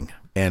surrendering.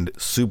 And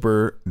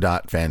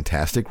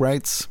Super.Fantastic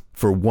writes,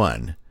 for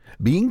one,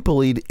 being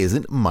bullied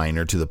isn't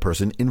minor to the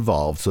person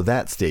involved, so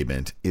that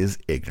statement is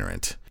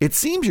ignorant. It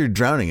seems you're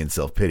drowning in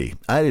self-pity.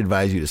 I'd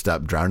advise you to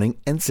stop drowning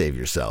and save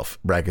yourself,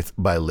 brackets,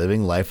 by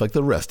living life like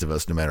the rest of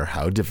us, no matter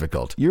how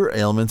difficult. Your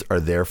ailments are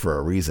there for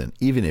a reason,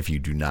 even if you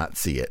do not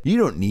see it. You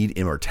don't need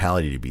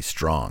immortality to be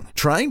strong.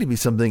 Trying to be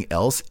something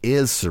else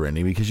is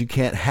surrendering because you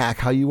can't hack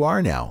how you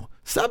are now.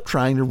 Stop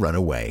trying to run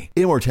away.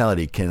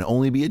 Immortality can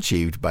only be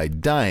achieved by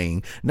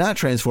dying, not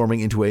transforming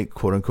into a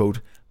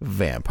quote-unquote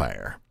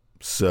vampire.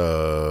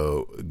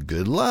 So,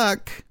 good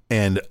luck.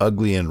 And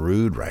Ugly and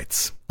Rude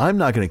writes, I'm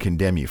not going to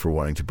condemn you for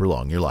wanting to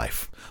prolong your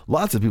life.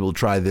 Lots of people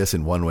try this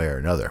in one way or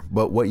another,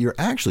 but what you're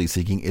actually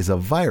seeking is a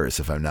virus,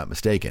 if I'm not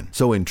mistaken.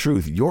 So in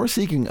truth, your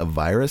seeking a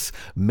virus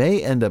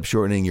may end up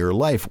shortening your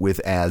life with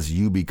as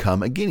you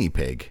become a guinea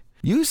pig.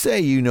 You say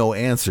you know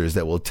answers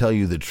that will tell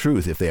you the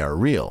truth if they are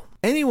real.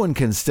 Anyone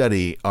can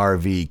study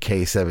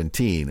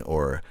RVK17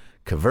 or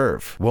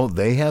Kaverv. Won't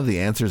they have the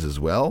answers as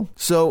well?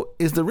 So,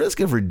 is the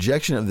risk of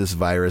rejection of this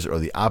virus or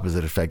the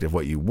opposite effect of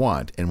what you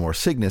want and more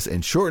sickness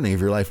and shortening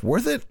of your life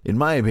worth it? In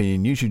my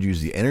opinion, you should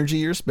use the energy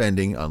you're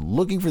spending on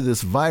looking for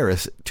this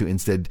virus to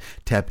instead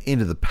tap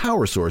into the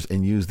power source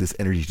and use this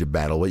energy to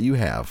battle what you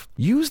have.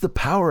 Use the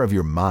power of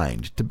your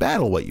mind to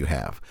battle what you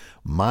have.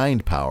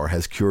 Mind power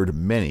has cured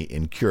many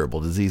incurable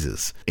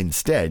diseases.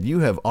 Instead, you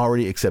have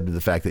already accepted the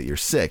fact that you're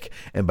sick,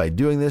 and by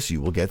doing this, you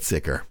will get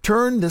sicker.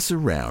 Turn this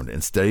around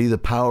and study the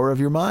power of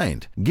your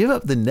mind. Give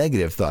up the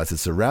negative thoughts and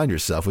surround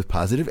yourself with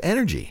positive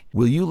energy.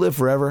 Will you live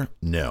forever?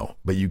 No,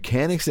 but you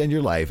can extend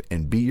your life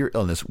and beat your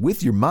illness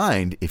with your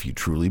mind if you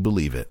truly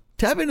believe it.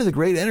 Tap into the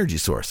great energy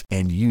source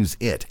and use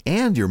it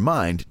and your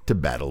mind to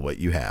battle what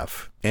you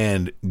have.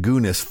 And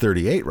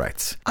Gunis38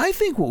 writes, I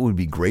think what would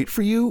be great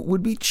for you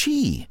would be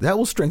chi. That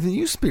will strengthen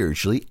you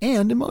spiritually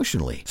and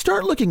emotionally.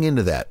 Start looking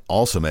into that.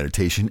 Also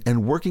meditation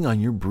and working on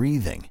your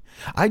breathing.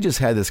 I just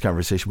had this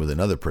conversation with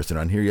another person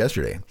on here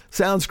yesterday.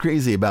 Sounds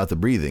crazy about the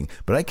breathing,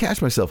 but I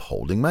catch myself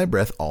holding my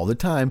breath all the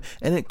time,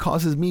 and it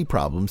causes me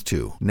problems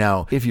too.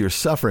 Now, if you're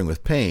suffering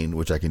with pain,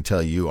 which I can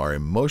tell you are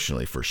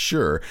emotionally for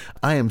sure,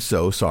 I am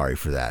so sorry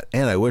for that,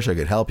 and I wish I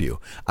could help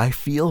you. I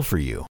feel for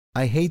you.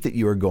 I hate that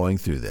you are going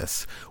through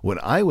this. When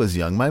I was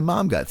young, my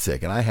mom got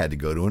sick and I had to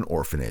go to an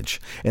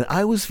orphanage. And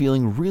I was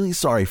feeling really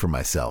sorry for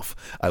myself.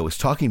 I was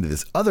talking to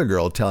this other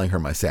girl telling her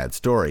my sad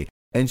story.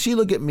 And she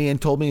looked at me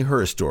and told me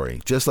her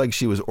story, just like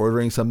she was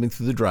ordering something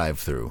through the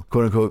drive-thru.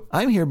 Quote unquote,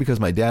 I'm here because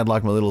my dad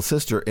locked my little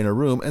sister in a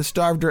room and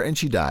starved her and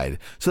she died.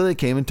 So they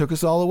came and took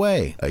us all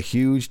away. A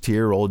huge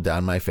tear rolled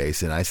down my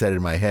face and I said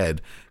in my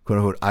head, quote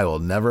unquote, I will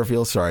never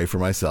feel sorry for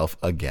myself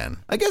again.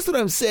 I guess what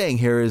I'm saying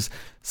here is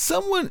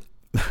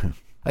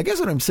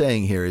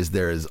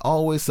there is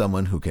always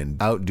someone who can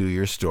outdo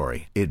your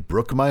story. It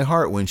broke my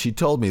heart when she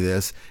told me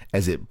this,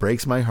 as it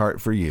breaks my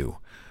heart for you.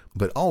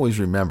 But always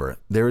remember,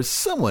 there is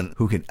someone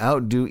who can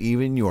outdo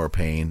even your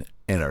pain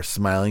and are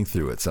smiling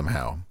through it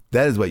somehow.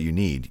 That is what you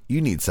need.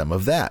 You need some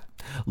of that.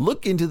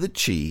 Look into the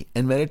chi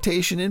and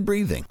meditation and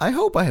breathing. I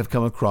hope I have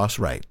come across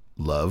right.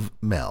 Love,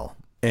 Mel.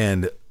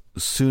 And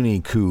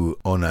Suniku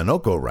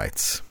Onanoko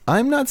writes,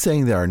 I'm not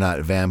saying there are not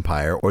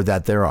vampire or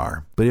that there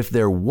are, but if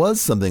there was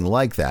something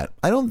like that,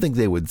 I don't think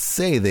they would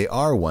say they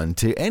are one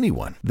to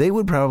anyone. They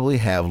would probably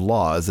have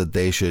laws that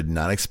they should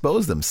not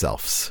expose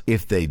themselves.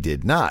 If they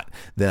did not,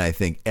 then I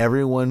think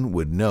everyone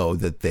would know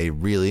that they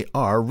really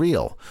are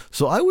real.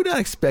 So I would not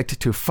expect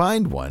to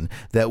find one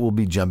that will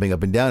be jumping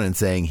up and down and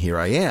saying, here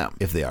I am.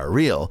 If they are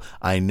real,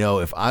 I know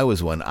if I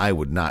was one, I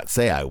would not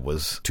say I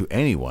was to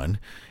anyone.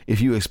 If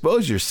you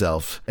expose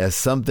yourself as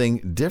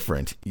something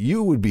different,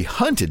 you would be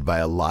hunted by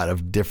a lot lot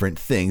of different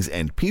things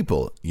and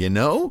people, you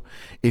know?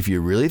 If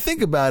you really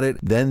think about it,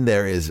 then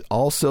there is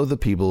also the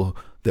people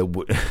that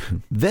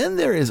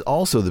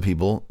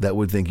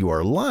would think you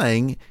are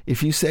lying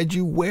if you said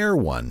you wear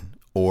one.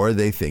 Or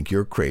they think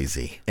you're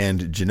crazy.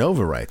 And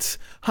Genova writes,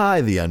 "Hi,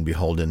 the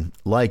unbeholden.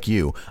 Like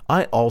you,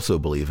 I also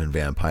believe in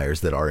vampires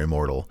that are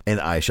immortal,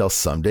 and I shall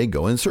someday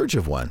go in search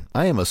of one.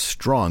 I am a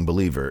strong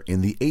believer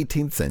in the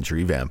 18th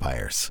century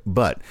vampires.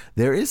 But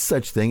there is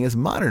such thing as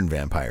modern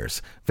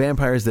vampires,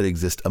 vampires that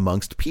exist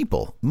amongst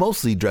people,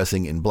 mostly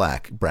dressing in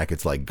black,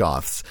 brackets like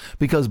goths,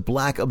 because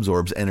black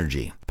absorbs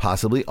energy.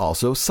 Possibly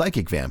also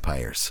psychic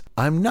vampires.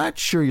 I'm not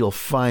sure you'll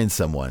find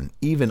someone.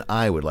 Even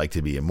I would like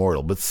to be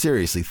immortal, but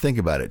seriously, think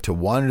about it.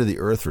 To wander the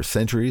earth for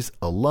centuries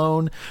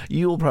alone,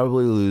 you will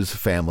probably lose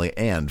family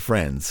and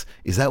friends.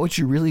 Is that what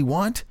you really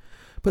want?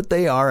 But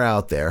they are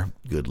out there.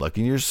 Good luck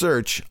in your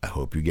search. I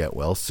hope you get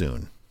well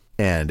soon."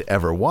 And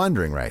Ever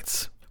Wandering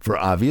writes, "For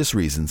obvious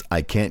reasons,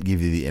 I can't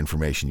give you the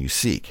information you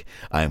seek.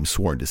 I am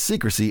sworn to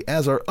secrecy,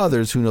 as are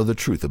others who know the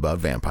truth about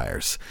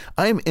vampires.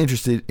 I am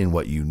interested in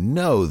what you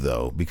know,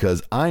 though,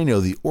 because I know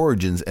the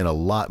origins and a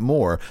lot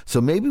more, so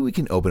maybe we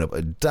can open up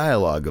a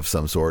dialogue of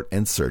some sort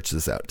and search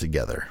this out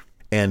together."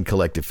 And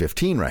Collective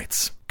 15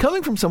 writes,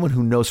 "Coming from someone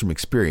who knows from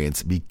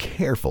experience, be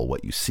careful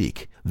what you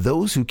seek.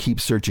 Those who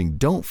keep searching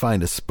don't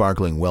find a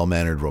sparkling,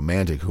 well-mannered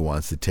romantic who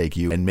wants to take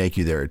you and make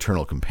you their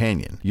eternal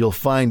companion. You'll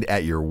find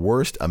at your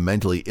worst a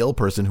mentally ill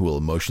person who will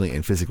emotionally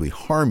and physically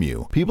harm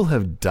you. People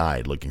have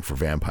died looking for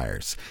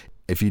vampires.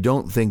 If you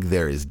don't think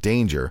there is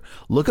danger,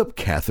 look up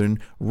Catherine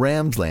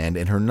Ramsland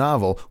and her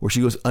novel where she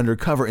goes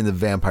undercover in the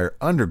vampire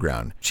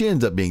underground. She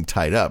ends up being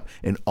tied up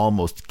and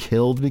almost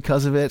killed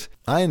because of it.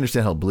 I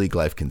understand how bleak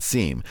life can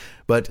seem,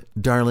 but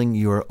darling,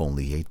 you are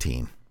only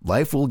 18.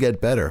 Life will get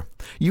better.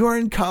 You are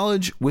in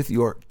college with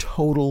your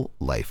total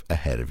life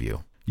ahead of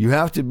you. You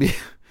have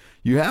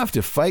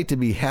to fight to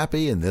be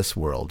happy in this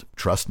world.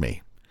 Trust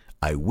me.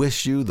 I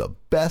wish you the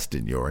best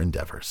in your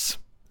endeavors."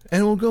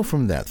 And we'll go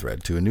from that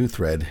thread to a new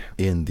thread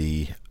in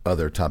the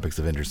other topics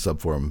of interest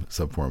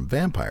subforum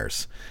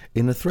vampires,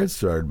 in a thread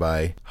started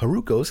by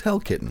Haruko's Hell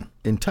Kitten,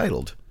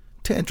 entitled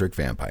Tantric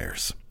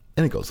Vampires.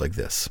 And it goes like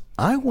this.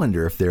 "I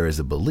wonder if there is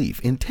a belief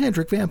in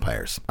tantric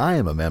vampires. I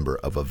am a member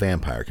of a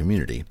vampire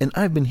community, and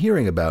I've been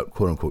hearing about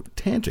quote-unquote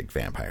tantric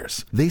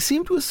vampires. They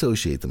seem to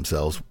associate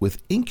themselves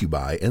with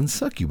incubi and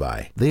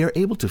succubi. They are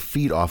able to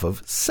feed off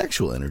of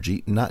sexual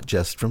energy, not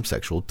just from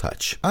sexual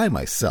touch. I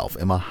myself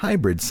am a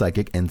hybrid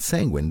psychic and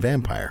sanguine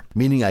vampire,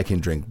 meaning I can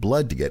drink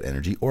blood to get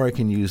energy, or I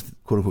can use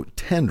quote-unquote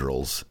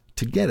tendrils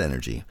to get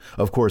energy.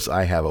 Of course,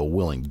 I have a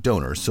willing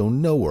donor, so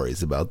no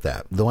worries about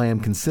that, though I am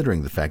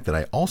considering the fact that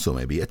I also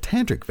may be a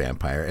tantric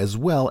vampire as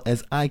well,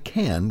 as I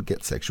can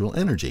get sexual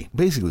energy.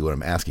 Basically, what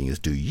I'm asking is,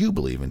 do you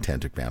believe in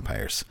tantric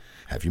vampires?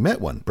 Have you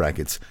met one?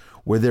 Brackets,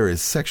 where there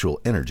is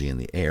sexual energy in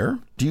the air?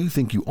 Do you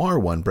think you are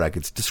one?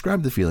 Brackets,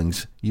 describe the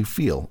feelings you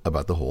feel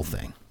about the whole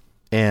thing."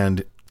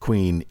 And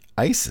Queen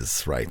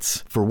Isis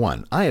writes, "For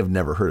one, I have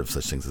never heard of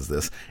such things as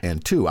this,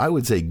 and two, I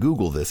would say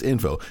Google this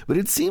info, but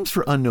it seems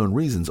for unknown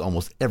reasons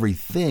almost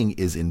everything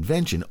is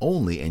invention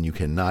only and you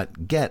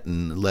cannot get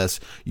unless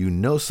you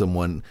know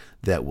someone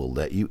that will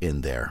let you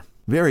in there.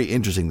 Very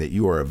interesting that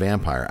you are a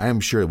vampire. I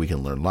am sure we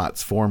can learn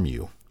lots from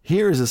you.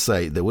 Here is a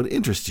site that would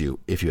interest you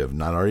if you have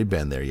not already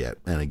been there yet."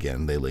 And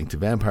again, they link to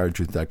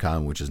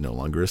vampiretruth.com, which is no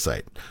longer a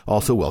site.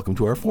 "Also, welcome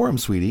to our forum,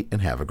 sweetie, and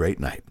have a great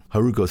night."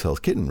 Haruko's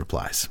Health Kitten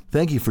replies,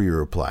 "Thank you for your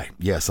reply.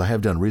 Yes, I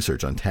have done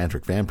research on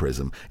tantric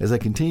vampirism as I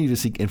continue to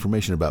seek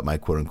information about my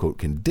quote-unquote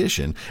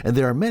condition, and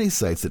there are many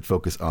sites that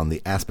focus on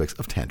the aspects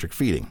of tantric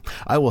feeding.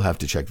 I will have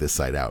to check this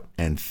site out,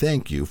 and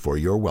thank you for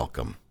your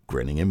welcome."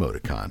 Grinning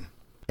emoticon.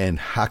 And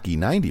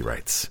Hockey90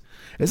 writes,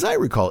 "As I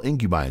recall,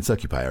 incubi and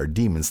succubi are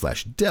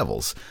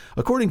demons/devils.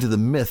 According to the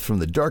myth from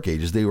the Dark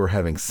Ages, they were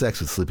having sex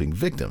with sleeping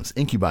victims.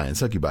 Incubi and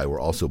succubi were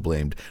also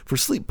blamed for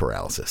sleep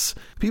paralysis.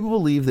 People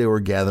believe they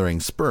were gathering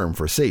sperm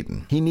for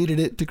Satan. He needed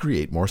it to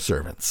create more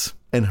servants."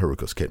 And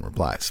Haruko's Kitten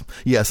replies,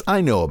 "Yes,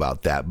 I know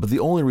about that, but the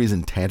only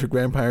reason tantric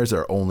vampires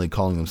are only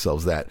calling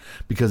themselves that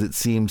because it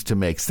seems to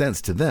make sense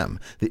to them.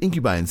 The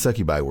incubi and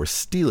succubi were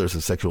stealers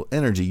of sexual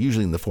energy,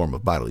 usually in the form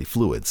of bodily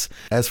fluids.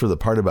 As for the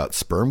part about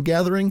sperm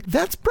gathering,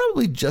 that's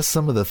probably just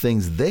some of the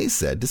things they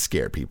said to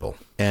scare people."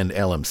 And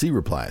LMC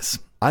replies,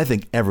 "I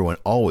think everyone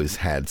always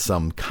had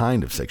some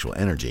kind of sexual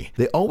energy.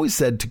 They always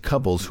said to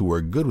couples who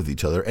were good with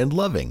each other and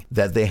loving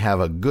that they have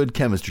a good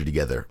chemistry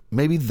together.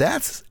 Maybe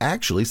that's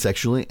actually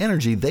sexual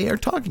energy they are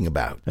talking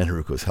about." And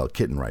Haruko's Hell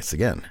Kitten writes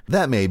again,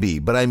 "That may be,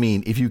 but I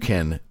mean, if you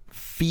can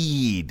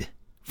feed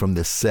from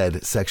this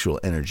said sexual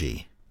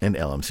energy." And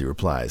LMC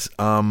replies,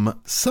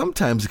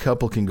 sometimes a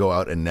couple can go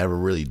out and never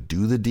really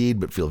do the deed,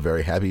 but feel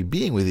very happy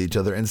being with each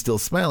other and still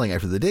smiling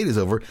after the date is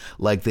over,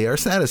 like they are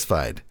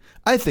satisfied.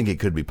 I think it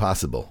could be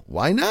possible.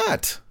 Why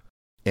not?"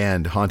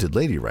 And Haunted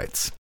Lady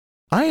writes,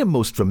 I am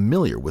most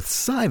familiar with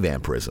psi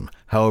vampirism,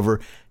 however,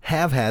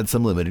 have had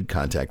some limited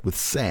contact with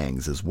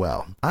sangs as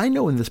well. I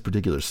know in this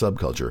particular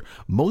subculture,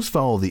 most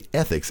follow the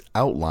ethics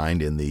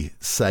outlined in the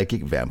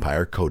Psychic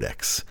Vampire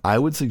Codex. I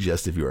would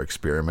suggest if you are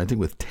experimenting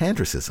with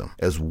tantricism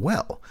as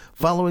well,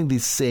 following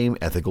these same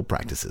ethical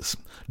practices.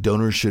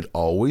 Donors should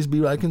always be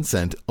by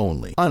consent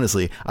only.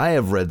 Honestly, I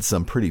have read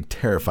some pretty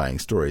terrifying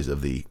stories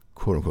of the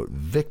quote-unquote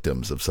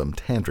victims of some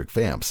tantric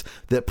vamps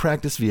that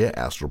practice via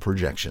astral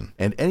projection.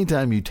 And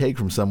anytime you take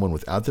from someone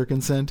without their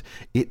consent,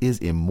 it is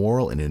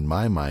immoral and in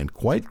my mind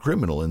quite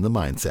criminal in the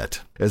mindset.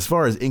 As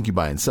far as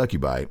incubi and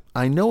succubi,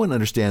 I know and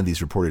understand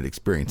these reported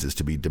experiences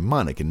to be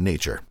demonic in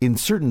nature. In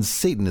certain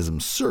Satanism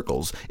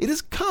circles, it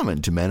is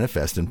common to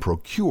manifest and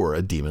procure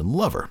a demon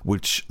lover,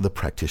 which the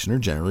practitioner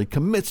generally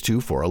commits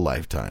to for a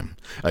lifetime.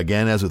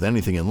 Again, as with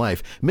anything in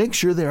life, make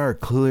sure there are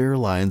clear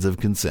lines of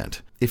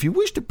consent. If you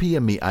wish to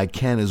PM me, I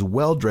can as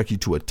well direct you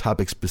to a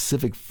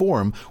topic-specific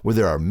forum where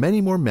there are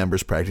many more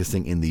members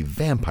practicing in the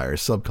vampire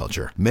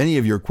subculture. Many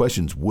of your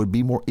questions would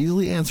be more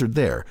easily answered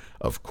there.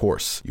 Of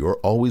course, you're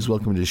always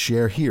welcome to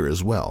share here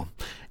as well.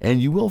 And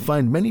you will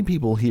find many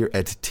people here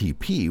at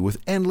TP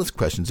with endless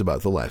questions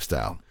about the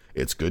lifestyle.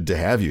 It's good to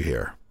have you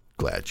here.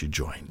 Glad you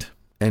joined.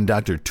 And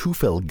Dr.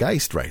 Tufel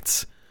Geist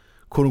writes,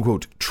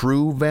 quote-unquote,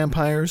 true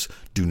vampires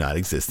do not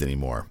exist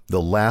anymore.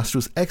 The last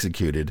was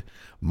executed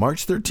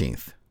March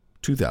 13th.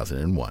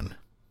 2001.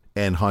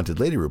 And Haunted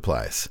Lady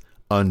replies,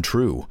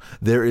 untrue.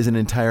 There is an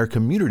entire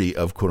community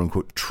of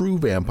quote-unquote true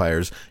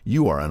vampires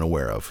you are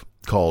unaware of,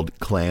 called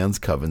clans,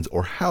 covens,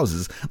 or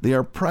houses. They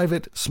are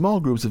private, small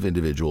groups of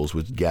individuals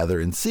which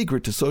gather in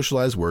secret to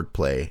socialize, work,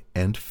 play,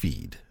 and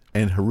feed.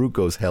 And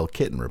Haruko's Hell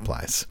Kitten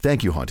replies,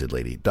 thank you, Haunted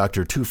Lady.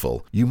 Dr.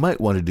 Tufel, you might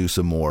want to do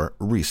some more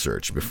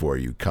research before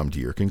you come to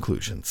your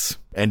conclusions.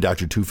 And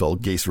Dr. Tufel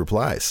Geist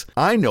replies,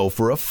 I know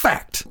for a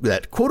fact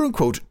that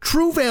quote-unquote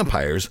true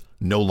vampires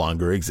no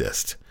longer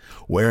exist.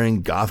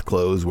 Wearing goth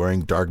clothes,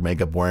 wearing dark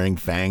makeup, wearing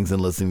fangs,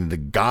 and listening to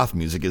goth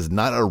music is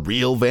not a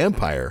real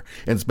vampire.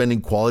 And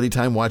spending quality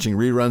time watching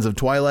reruns of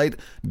Twilight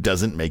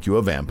doesn't make you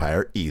a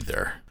vampire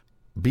either.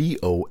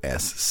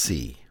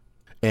 BOSC.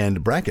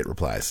 And Brackett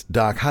replies,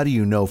 Doc, how do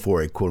you know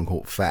for a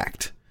quote-unquote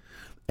fact?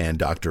 And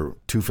Dr.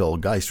 Tufel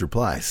Geist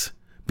replies,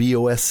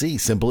 BOSC,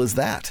 simple as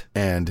that.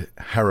 And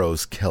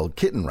Harrow's Hell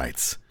Kitten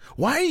writes,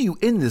 why are you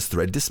in this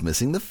thread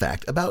dismissing the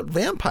fact about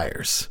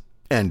vampires?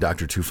 And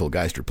Dr. Tufel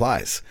Geist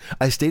replies,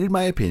 I stated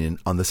my opinion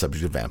on the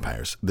subject of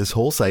vampires. This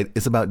whole site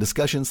is about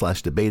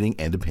discussion/debating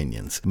and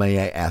opinions. May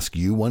I ask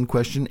you one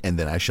question and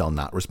then I shall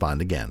not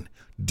respond again.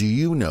 Do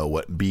you know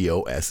what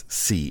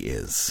BOSC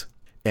is?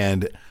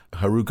 And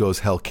Haruko's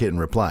Hell Kitten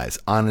replies,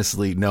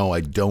 honestly, no, I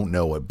don't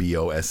know what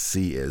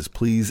BOSC is.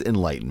 Please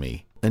enlighten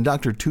me. And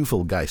Dr.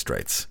 Tufel Geist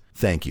writes,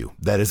 thank you.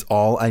 That is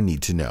all I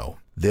need to know.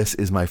 This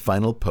is my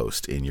final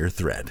post in your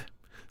thread.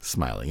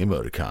 Smiling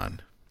emoticon.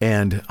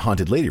 And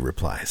Haunted Lady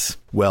replies,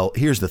 well,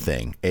 here's the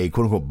thing. A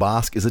quote-unquote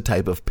bosk is a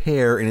type of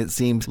pear, and it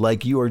seems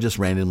like you are just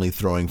randomly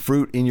throwing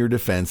fruit in your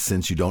defense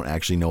since you don't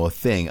actually know a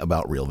thing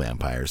about real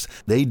vampires.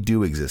 They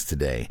do exist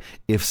today.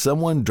 If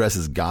someone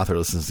dresses goth or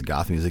listens to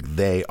goth music,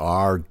 they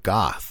are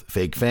goth.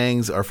 Fake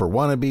fangs are for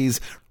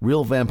wannabes.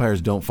 Real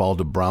vampires don't fall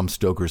to Bram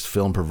Stoker's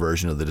film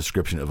perversion of the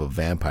description of a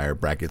vampire,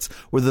 brackets,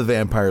 where the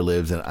vampire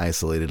lives an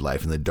isolated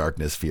life in the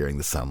darkness fearing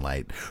the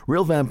sunlight.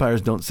 Real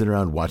vampires don't sit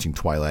around watching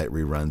Twilight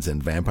reruns,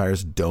 and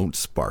vampires don't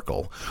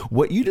sparkle.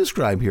 What you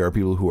describe here are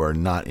people who are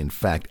not, in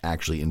fact,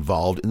 actually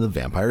involved in the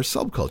vampire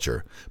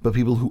subculture, but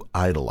people who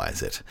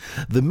idolize it.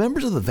 The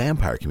members of the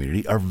vampire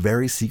community are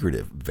very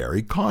secretive,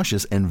 very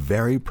cautious, and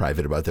very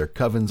private about their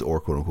covens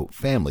or quote-unquote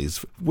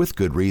families, with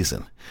good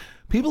reason.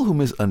 People who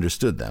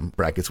misunderstood them,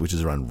 brackets which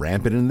is run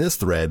rampant in this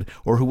thread,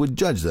 or who would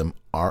judge them,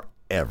 are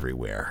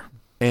everywhere.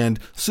 And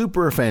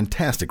Super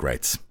Fantastic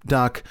writes,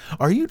 Doc,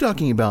 are you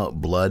talking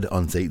about blood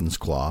on Satan's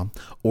claw,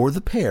 or the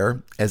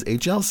pear, as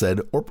HL said,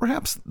 or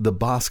perhaps the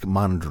Bosk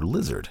monitor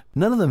lizard?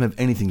 None of them have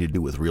anything to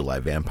do with real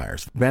live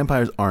vampires.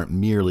 Vampires aren't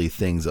merely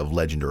things of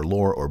legend or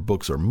lore or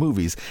books or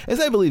movies, as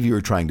I believe you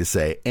were trying to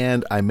say,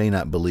 and I may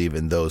not believe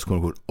in those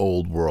quote-unquote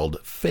old world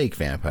fake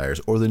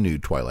vampires or the new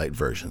Twilight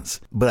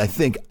versions. But I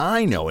think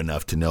I know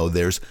enough to know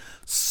there's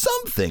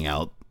something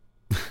out...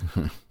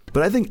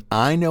 But I think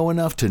I know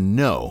enough to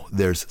know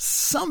there's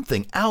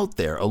something out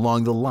there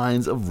along the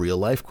lines of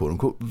real-life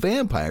quote-unquote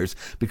vampires,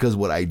 because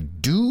what I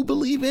do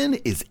believe in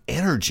is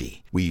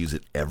energy. We use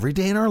it every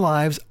day in our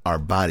lives. Our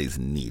bodies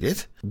need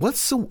it.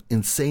 What's so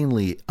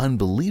insanely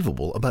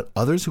unbelievable about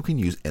others who can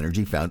use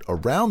energy found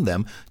around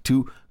them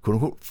to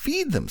quote-unquote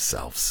feed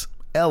themselves?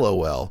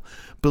 LOL.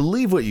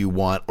 Believe what you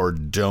want or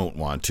don't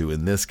want to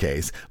in this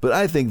case, but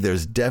I think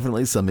there's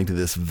definitely something to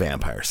this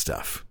vampire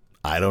stuff.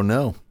 I don't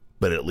know.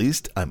 But at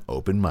least I'm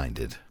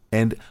open-minded.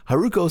 And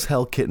Haruko's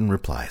Hell Kitten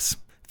replies,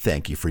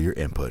 thank you for your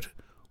input.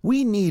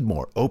 We need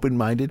more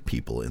open-minded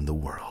people in the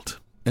world.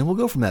 And we'll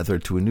go from that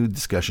thread to a new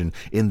discussion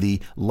in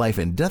the Life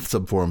and Death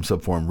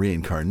subforum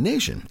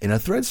Reincarnation, in a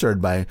thread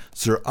started by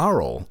Sir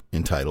Arol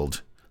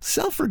entitled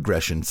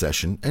Self-Regression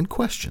Session and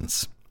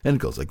Questions. And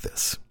it goes like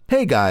this.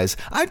 Hey guys,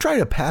 I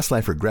tried a past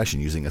life regression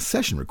using a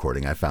session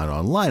recording I found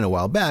online a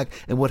while back,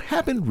 and what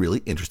happened really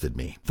interested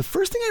me. The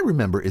first thing I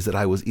remember is that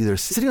I was either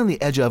sitting on the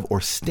edge of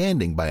or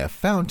standing by a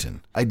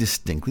fountain. I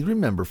distinctly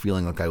remember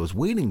feeling like I was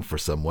waiting for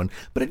someone,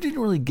 but I didn't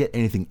really get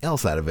anything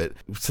else out of it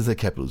since I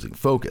kept losing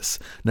focus.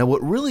 Now,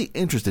 what really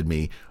interested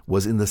me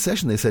was in the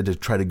session they said to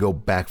try to go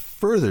back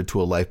further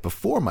to a life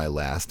before my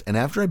last, and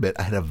after I bit,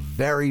 I had a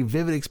very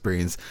vivid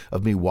experience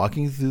of me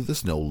walking through the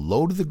snow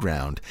low to the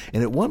ground,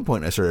 and at one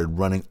point I started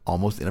running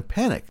almost in a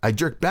panic. I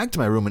jerked back to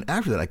my room, and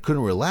after that I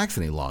couldn't relax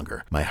any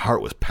longer. My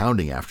heart was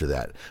pounding after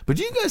that. But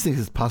do you guys think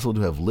it's possible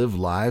to have lived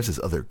lives as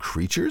other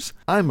creatures?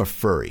 I'm a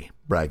furry.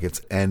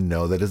 Brackets, and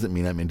no, that doesn't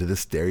mean I'm into the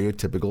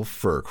stereotypical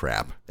fur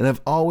crap. And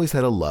I've always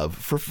had a love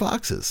for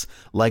foxes.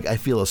 Like, I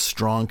feel a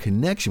strong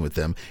connection with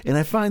them, and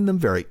I find them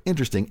very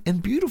interesting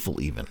and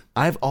beautiful even.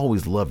 I've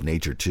always loved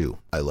nature too.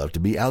 I love to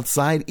be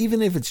outside,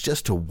 even if it's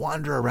just to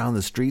wander around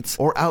the streets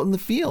or out in the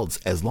fields.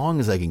 As long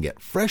as I can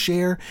get fresh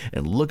air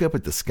and look up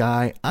at the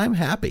sky, I'm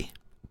happy.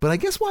 But I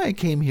guess why I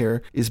came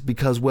here is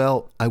because,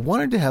 well, I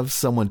wanted to have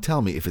someone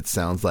tell me if it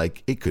sounds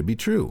like it could be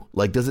true.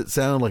 Like, does it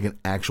sound like an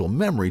actual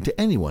memory to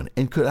anyone?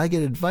 And could I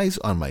get advice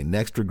on my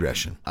next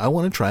regression? I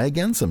want to try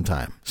again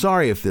sometime.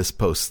 Sorry if this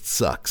post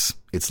sucks.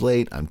 It's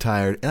late, I'm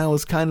tired, and I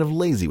was kind of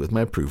lazy with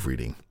my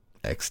proofreading.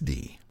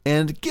 XD.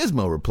 And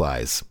Gizmo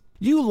replies,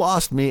 "You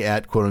lost me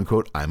at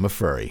quote-unquote I'm a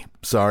furry.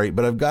 Sorry,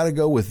 but I've got to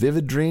go with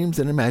vivid dreams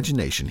and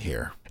imagination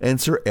here." And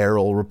Sir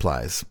Errol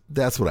replies,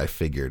 "That's what I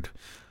figured.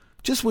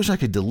 Just wish I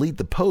could delete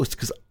the post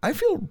because I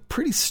feel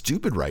pretty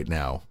stupid right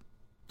now."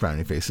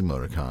 Frowny face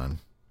emoticon.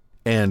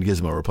 And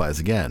Gizmo replies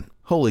again,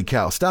 "Holy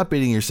cow, stop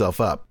beating yourself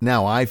up.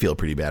 Now I feel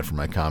pretty bad for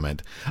my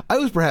comment. I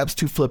was perhaps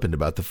too flippant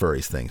about the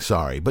furries thing,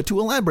 sorry. But to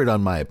elaborate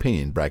on my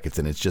opinion, brackets,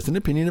 and it's just an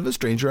opinion of a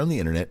stranger on the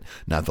internet,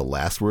 not the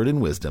last word in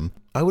wisdom,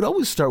 I would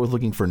always start with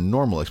looking for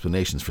normal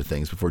explanations for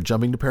things before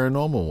jumping to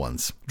paranormal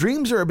ones.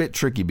 Dreams are a bit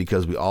tricky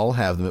because we all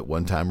have them at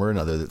one time or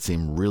another that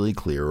seem really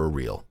clear or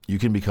real. You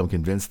can become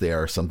convinced they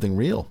are something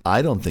real.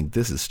 I don't think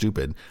this is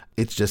stupid.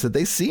 It's just that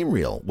they seem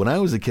real. When I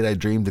was a kid, I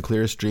dreamed the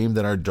clearest dream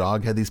that our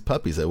dog had these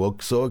puppies. I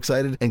woke so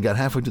excited and got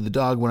halfway to the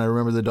dog when I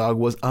remember the dog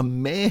was a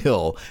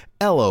male.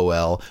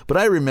 LOL, but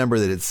I remember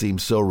that it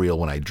seemed so real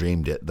when I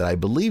dreamed it that I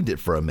believed it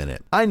for a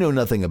minute. I know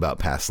nothing about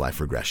past life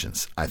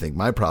regressions. I think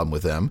my problem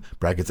with them,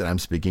 brackets, and I'm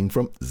speaking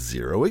from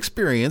zero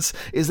experience,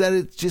 is that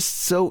it's just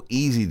so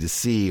easy to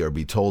see or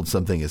be told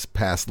something is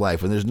past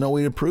life when there's no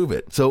way to prove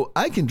it. So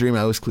I can dream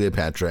I was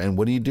Cleopatra, and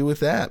what do you do with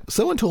that?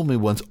 Someone told me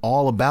once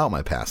all about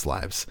my past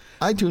lives.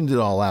 I tuned it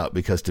all out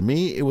because to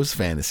me it was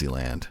fantasy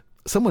land.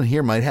 Someone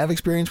here might have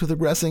experience with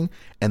regressing,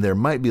 and there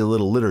might be a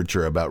little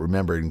literature about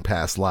remembering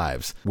past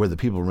lives, where the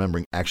people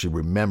remembering actually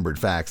remembered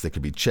facts that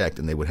could be checked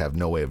and they would have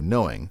no way of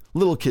knowing.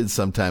 Little kids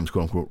sometimes,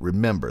 quote-unquote,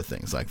 remember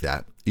things like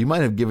that. You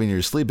might have given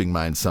your sleeping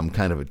mind some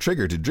kind of a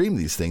trigger to dream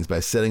these things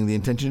by setting the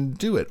intention to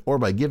do it, or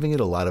by giving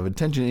it a lot of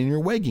attention in your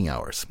waking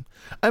hours.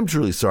 I'm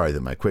truly sorry that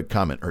my quick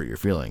comment hurt your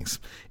feelings.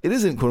 It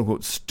isn't,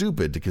 quote-unquote,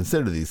 stupid to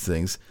consider these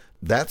things.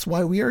 That's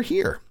why we are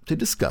here, to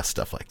discuss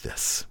stuff like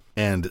this.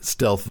 And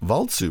Stealth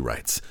Valtsu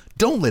writes,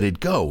 "Don't let it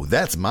go.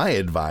 That's my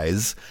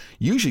advice.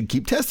 You should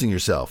keep testing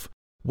yourself.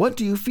 What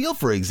do you feel,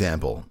 for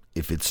example?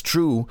 If it's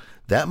true,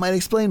 that might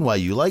explain why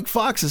you like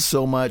foxes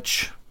so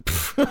much."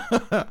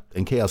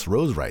 And Chaos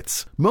Rose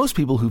writes, "Most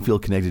people who feel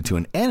connected to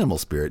an animal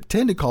spirit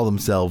tend to call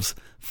themselves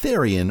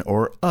Therian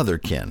or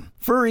otherkin.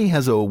 Furry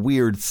has a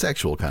weird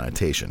sexual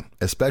connotation,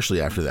 especially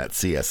after that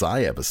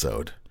CSI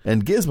episode."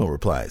 And Gizmo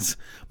replies,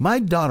 "My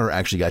daughter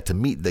actually got to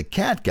meet the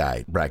cat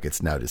guy,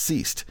 brackets now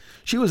deceased.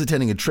 She was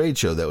attending a trade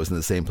show that was in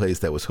the same place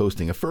that was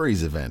hosting a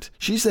furries event.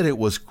 She said it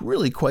was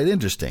really quite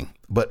interesting,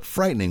 but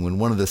frightening when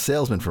one of the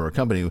salesmen from her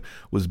company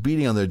was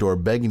beating on their door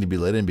begging to be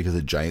let in because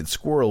a giant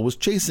squirrel was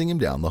chasing him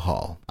down the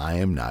hall. I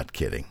am not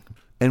kidding."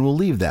 And we'll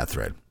leave that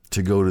thread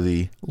to go to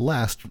the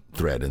last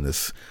thread in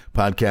this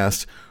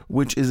podcast,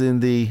 which is in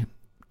the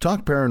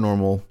Talk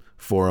Paranormal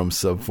forum,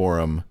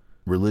 subforum,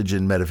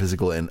 Religion,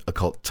 Metaphysical, and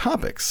Occult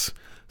Topics,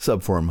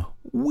 subforum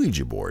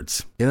Ouija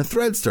boards, in a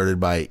thread started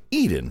by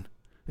Eden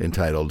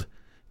entitled,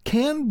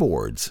 "Can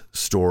boards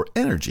store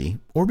energy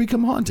or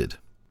become haunted?"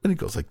 And it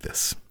goes like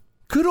this.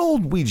 "Could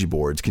old Ouija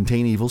boards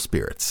contain evil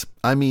spirits?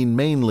 I mean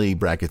mainly,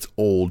 brackets,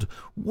 old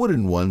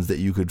wooden ones that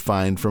you could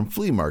find from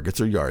flea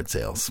markets or yard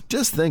sales.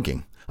 Just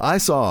thinking. I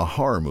saw a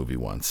horror movie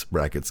once,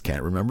 brackets,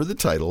 can't remember the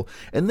title,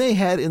 and they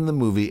had in the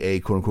movie a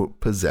quote-unquote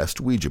possessed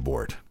Ouija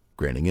board.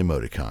 Grinning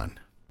emoticon.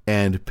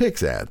 And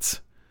Pix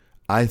adds,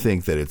 I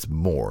think that it's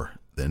more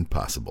than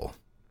possible.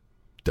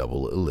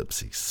 Double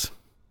ellipses.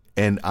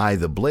 And I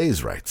the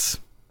Blaze writes,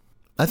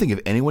 I think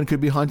if anyone could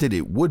be haunted,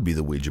 it would be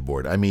the Ouija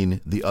board. I mean,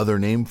 the other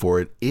name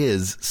for it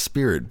is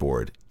Spirit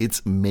Board.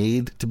 It's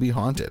made to be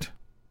haunted.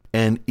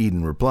 And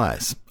Eden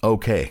replies,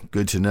 okay,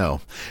 good to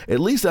know. At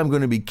least I'm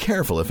going to be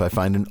careful if I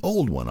find an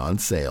old one on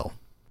sale.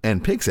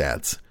 And Pix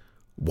adds,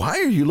 why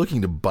are you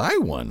looking to buy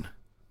one?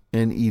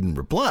 And Eden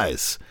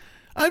replies,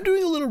 I'm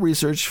doing a little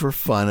research for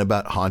fun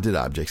about haunted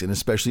objects and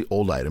especially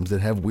old items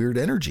that have weird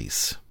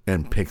energies.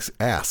 And Pix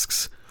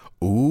asks,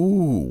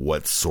 Ooh,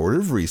 what sort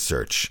of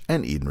research?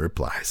 And Eden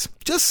replies,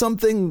 just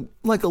something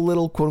like a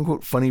little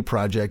quote-unquote funny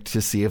project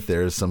to see if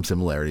there's some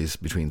similarities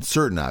between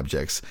certain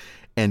objects.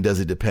 And does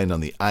it depend on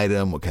the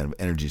item? What kind of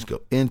energies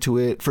go into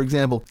it? For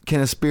example,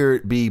 can a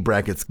spirit be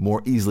brackets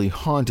more easily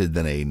haunted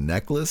than a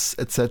necklace,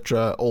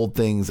 etc.? Old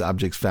things,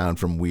 objects found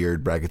from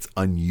weird brackets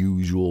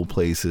unusual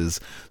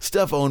places,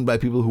 stuff owned by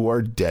people who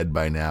are dead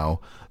by now.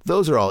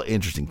 Those are all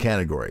interesting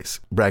categories.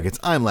 Brackets,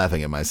 I'm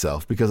laughing at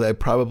myself because I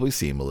probably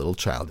seem a little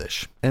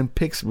childish. And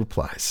Pix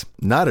replies,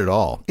 not at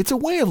all. It's a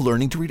way of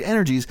learning to read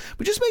energies,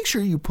 but just make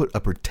sure you put a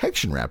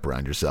protection wrap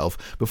around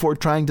yourself before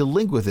trying to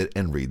link with it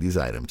and read these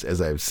items.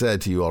 As I've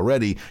said to you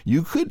already,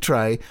 you could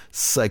try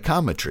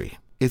psychometry.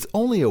 It's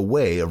only a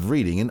way of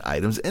reading an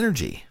item's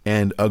energy.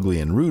 And Ugly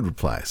and Rude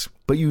replies,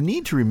 but you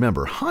need to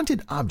remember,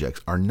 haunted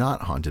objects are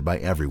not haunted by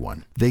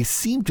everyone. They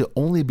seem to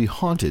only be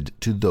haunted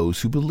to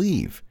those who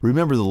believe.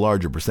 Remember, the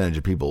larger percentage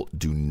of people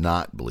do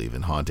not believe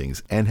in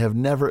hauntings and have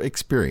never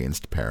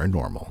experienced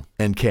paranormal.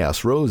 And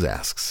Chaos Rose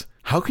asks,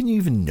 how can you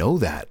even know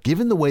that?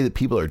 Given the way that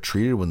people are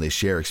treated when they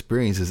share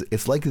experiences,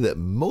 it's likely that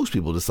most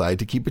people decide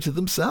to keep it to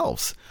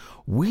themselves.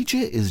 Ouija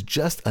is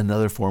just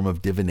another form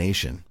of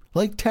divination,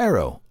 like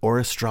tarot or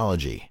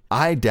astrology.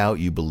 I doubt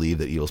you believe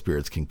that evil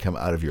spirits can come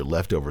out of your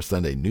leftover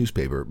Sunday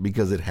newspaper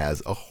because it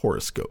has a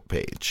horoscope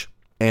page.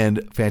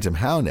 And Phantom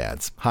Hound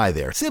adds, hi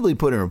there. Simply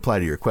put, in reply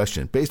to your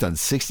question, based on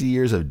 60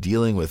 years of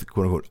dealing with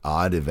quote-unquote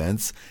odd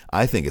events,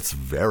 I think it's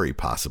very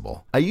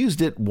possible. I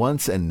used it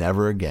once and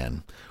never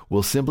again.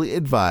 Will simply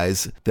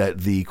advise that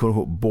the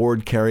quote-unquote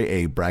board carry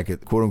a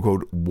bracket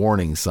quote-unquote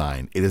warning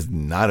sign. It is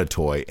not a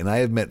toy, and I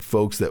have met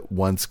folks that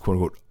once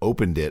quote-unquote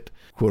opened it,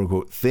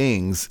 quote-unquote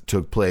things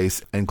took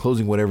place, and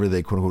closing whatever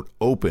they quote-unquote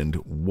opened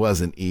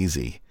wasn't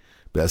easy.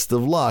 Best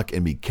of luck,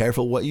 and be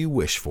careful what you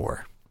wish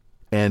for.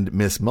 And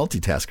Miss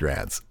Multitasker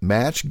adds,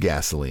 match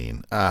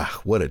gasoline. Ah,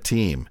 what a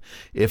team.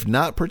 If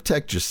not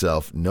protect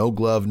yourself, no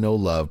glove, no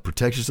love.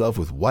 Protect yourself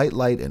with white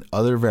light and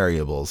other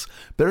variables.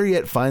 Better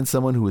yet, find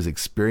someone who is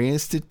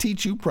experienced to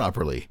teach you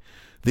properly.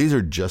 These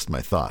are just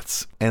my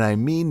thoughts, and I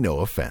mean no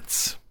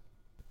offense.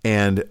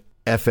 And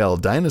FL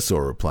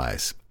Dinosaur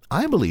replies,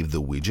 I believe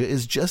the Ouija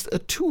is just a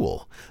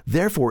tool.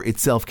 Therefore,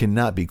 itself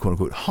cannot be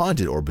quote-unquote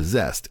haunted or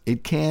possessed.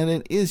 It can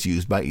and is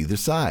used by either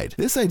side.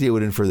 This idea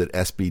would infer that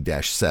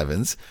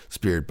SB-7s,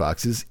 spirit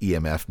boxes,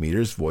 EMF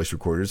meters, voice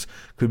recorders,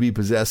 could be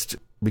possessed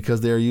because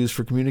they are used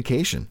for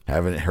communication.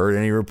 Haven't heard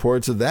any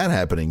reports of that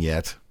happening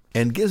yet.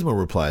 And Gizmo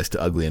replies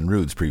to Ugly and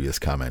Rude's previous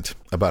comment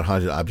about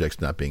haunted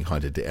objects not being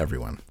haunted to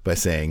everyone by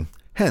saying,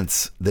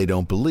 hence, they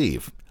don't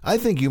believe. I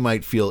think you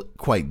might feel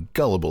quite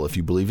gullible if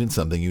you believed in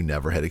something you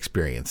never had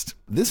experienced.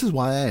 This is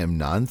why I am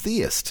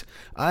non-theist.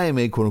 I am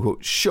a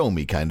quote-unquote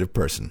show-me kind of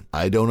person.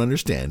 I don't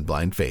understand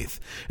blind faith.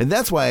 And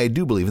that's why I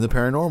do believe in the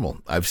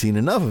paranormal. I've seen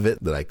enough of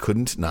it that I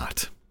couldn't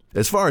not.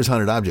 As far as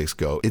haunted objects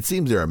go, it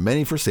seems there are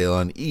many for sale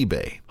on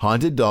eBay.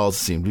 Haunted dolls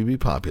seem to be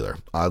popular.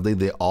 Oddly,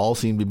 they all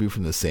seem to be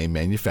from the same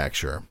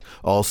manufacturer.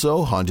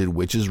 Also, haunted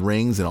witches'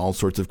 rings and all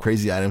sorts of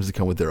crazy items that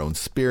come with their own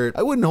spirit.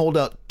 I wouldn't hold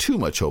out too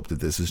much hope that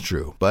this is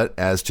true. But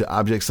as to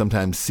objects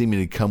sometimes seeming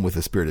to come with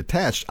a spirit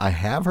attached, I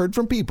have heard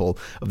from people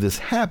of this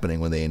happening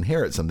when they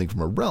inherit something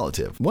from a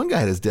relative. One guy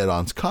had his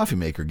dead-on's coffee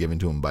maker given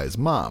to him by his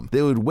mom.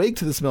 They would wake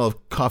to the smell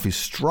of coffee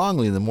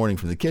strongly in the morning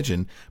from the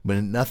kitchen,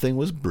 but nothing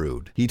was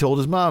brewed. He told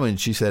his mom, and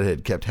she said it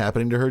had kept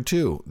happening to her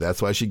too.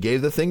 That's why she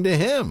gave the thing to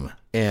him.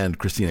 And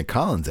Christina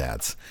Collins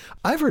adds,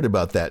 I've heard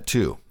about that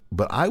too.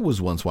 But I was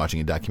once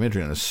watching a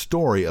documentary on a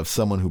story of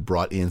someone who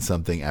brought in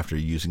something after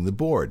using the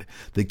board.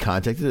 They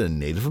contacted a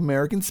Native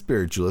American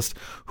spiritualist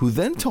who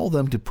then told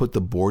them to put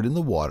the board in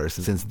the water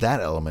since that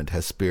element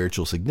has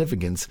spiritual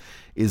significance,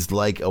 is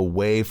like a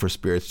way for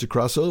spirits to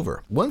cross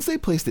over. Once they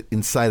placed it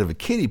inside of a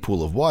kiddie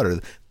pool of water,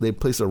 they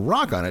placed a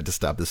rock on it to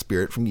stop the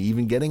spirit from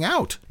even getting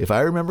out. If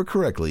I remember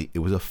correctly, it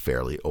was a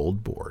fairly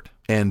old board.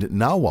 And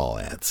Nawal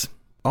adds,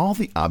 all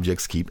the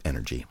objects keep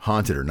energy,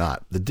 haunted or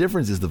not. The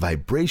difference is the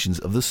vibrations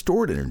of the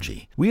stored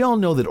energy. We all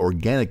know that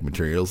organic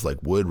materials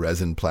like wood,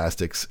 resin,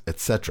 plastics,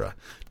 etc.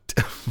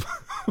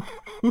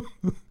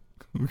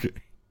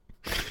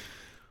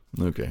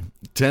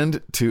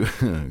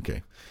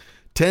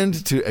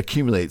 tend to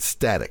accumulate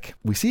static.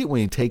 We see it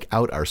when you take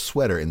out our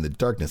sweater in the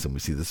darkness and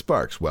we see the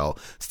sparks. Well,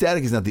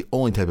 static is not the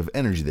only type of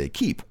energy they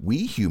keep.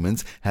 We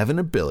humans have an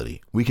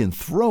ability. We can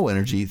throw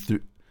energy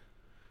through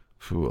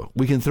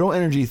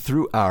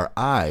our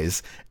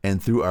eyes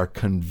and through our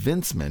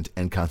convincement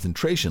and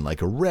concentration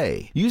like a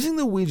ray. Using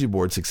the Ouija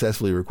board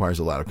successfully requires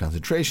a lot of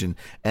concentration,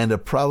 and a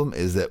problem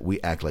is that we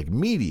act like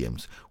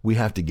mediums. We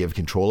have to give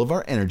control of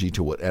our energy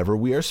to whatever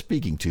we are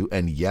speaking to,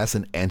 and yes,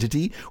 an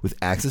entity with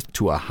access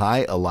to a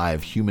high,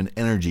 alive human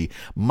energy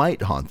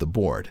might haunt the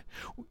board.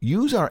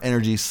 Use our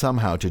energy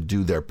somehow to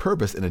do their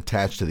purpose and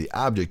attach to the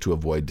object to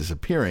avoid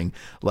disappearing,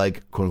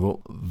 like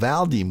quote-unquote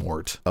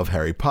Voldemort of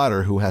Harry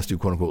Potter, who has to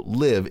quote-unquote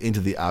live into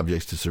the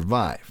objects to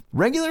survive.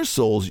 Regular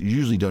souls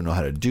usually don't know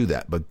how to do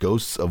that, but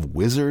ghosts of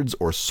wizards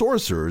or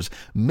sorcerers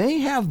may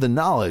have the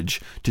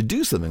knowledge to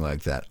do something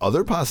like that.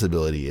 Other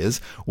possibility is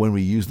when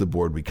we use the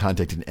board, we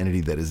contact an an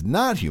entity that is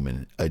not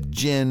human, a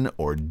jinn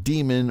or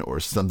demon or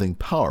something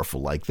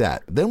powerful like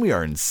that, then we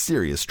are in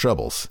serious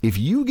troubles. If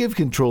you give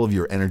control of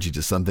your energy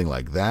to something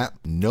like that,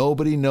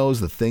 nobody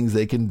knows the things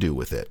they can do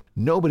with it.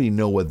 Nobody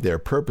know what their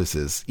purpose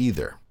is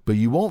either. But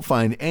you won't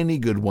find any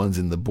good ones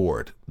in the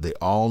board. They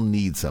all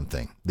need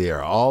something. They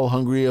are all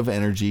hungry of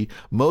energy.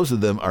 Most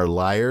of them are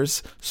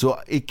liars, so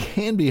it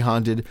can be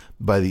haunted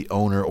by the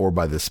owner or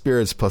by the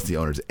spirits, plus the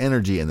owner's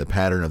energy, and the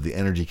pattern of the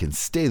energy can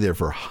stay there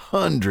for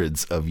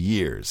hundreds of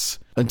years.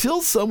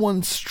 Until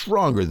someone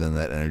stronger than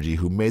that energy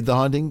who made the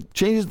haunting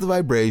changes the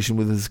vibration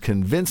with his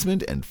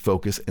convincement and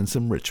focus and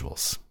some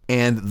rituals.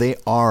 And they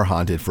are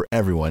haunted for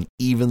everyone,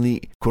 even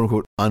the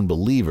quote-unquote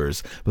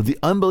unbelievers. But the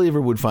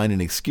unbeliever would find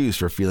an excuse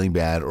for feeling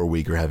bad or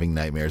weak or having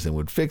nightmares and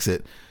would fix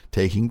it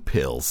taking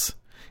pills.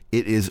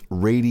 It is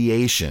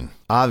radiation.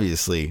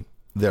 Obviously,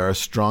 there are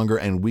stronger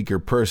and weaker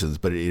persons,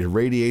 but it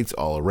radiates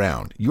all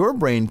around. Your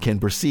brain can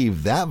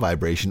perceive that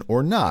vibration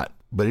or not,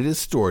 but it is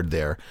stored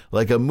there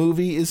like a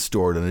movie is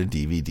stored on a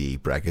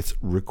DVD, brackets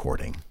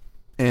recording.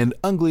 And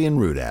ugly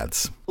and rude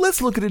ads. Let's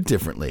look at it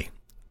differently.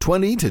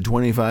 20 to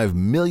 25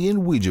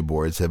 million Ouija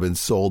boards have been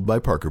sold by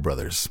Parker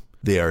Brothers.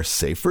 They are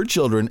safe for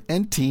children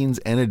and teens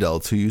and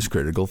adults who use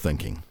critical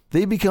thinking.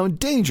 They become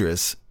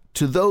dangerous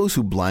to those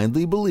who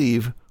blindly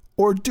believe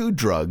or do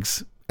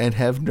drugs and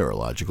have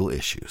neurological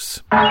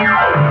issues.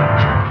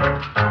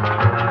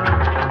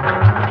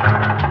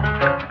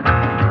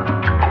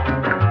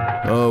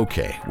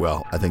 Okay,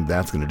 well, I think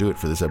that's going to do it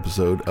for this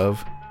episode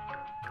of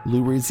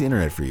Lou Reads the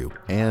Internet for you.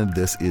 And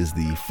this is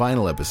the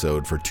final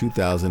episode for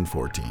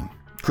 2014.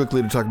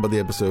 Quickly to talk about the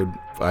episode,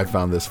 I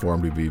found this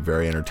forum to be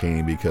very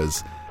entertaining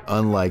because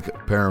unlike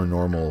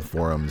paranormal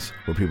forums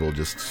where people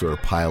just sort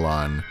of pile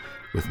on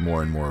with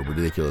more and more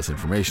ridiculous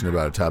information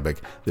about a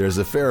topic, there's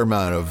a fair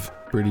amount of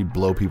pretty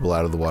blow people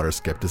out of the water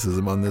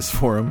skepticism on this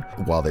forum.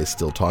 While they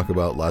still talk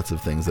about lots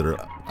of things that are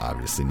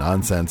obviously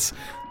nonsense,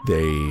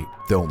 they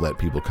don't let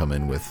people come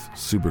in with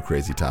super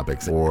crazy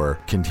topics or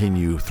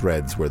continue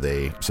threads where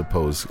they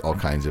suppose all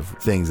kinds of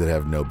things that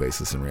have no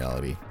basis in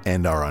reality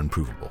and are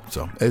unprovable.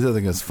 So I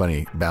think it's a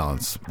funny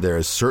balance. There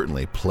is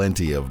certainly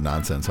plenty of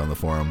nonsense on the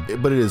forum,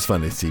 but it is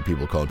fun to see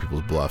people calling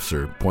people's bluffs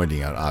or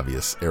pointing out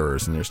obvious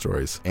errors in their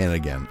stories. And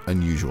again,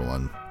 unusual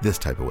on this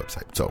type of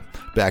website. So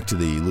back to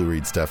the Lou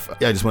Reed stuff.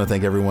 I just want to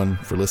thank everyone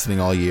for listening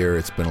all year.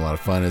 It's been a lot of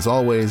fun as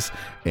always.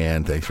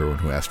 And thanks for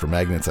everyone who asked for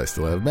magnets. I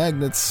still have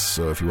magnets.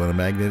 So if you want a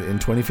magnet in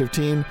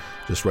 2015,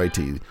 just write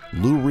to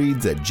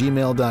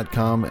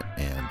loureads@gmail.com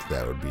and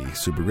that would be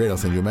super great. I'll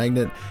send you a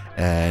magnet.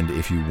 And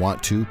if you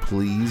want to,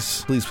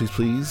 please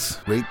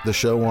rate the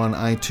show on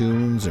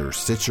iTunes or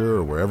Stitcher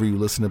or wherever you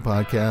listen to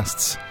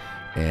podcasts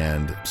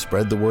and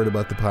spread the word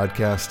about the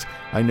podcast.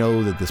 I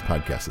know that this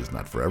podcast is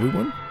not for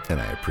everyone, and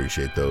I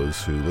appreciate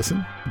those who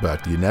listen,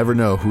 but you never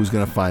know who's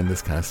going to find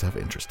this kind of stuff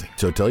interesting.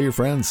 So tell your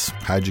friends,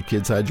 hide your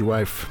kids, hide your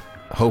wife.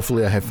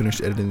 Hopefully I have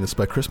finished editing this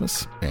by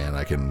Christmas, and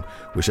I can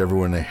wish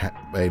everyone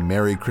a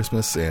Merry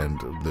Christmas and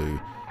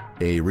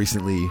a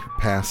recently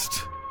passed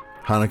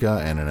Hanukkah,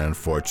 and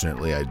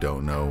unfortunately I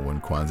don't know when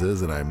Kwanzaa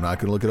is, and I'm not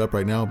going to look it up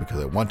right now because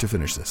I want to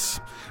finish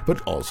this.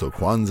 But also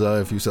Kwanzaa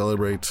if you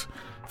celebrate,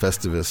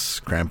 Festivus,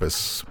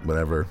 Krampus,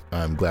 whatever.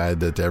 I'm glad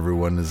that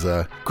everyone is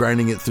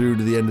grinding it through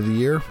to the end of the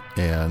year,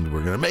 and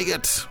we're going to make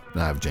it.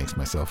 I've jinxed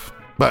myself,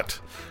 but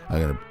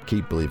I'm going to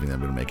keep believing I'm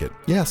going to make it.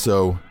 Yeah,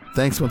 so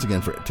thanks once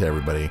again to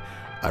everybody.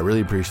 I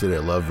really appreciate it. I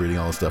love reading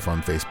all the stuff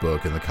on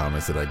Facebook and the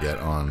comments that I get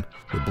on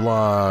the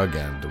blog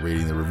and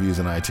reading the reviews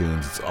on iTunes.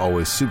 It's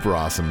always super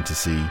awesome to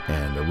see,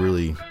 and I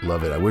really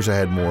love it. I wish I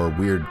had more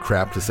weird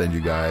crap to send you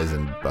guys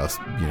and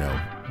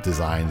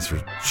designs for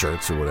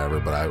shirts or whatever,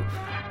 but I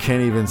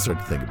can't even start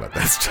to think about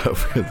that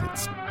stuff because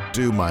it's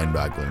too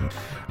mind-boggling.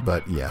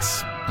 But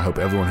yes, I hope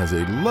everyone has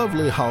a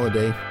lovely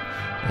holiday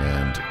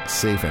and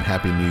safe and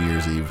happy New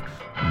Year's Eve.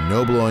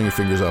 No blowing your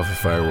fingers off the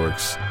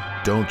fireworks.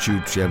 Don't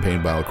shoot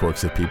champagne bottle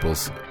corks at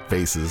people's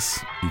faces.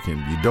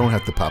 You don't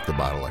have to pop the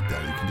bottle like that.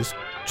 You can just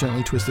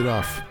gently twist it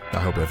off. I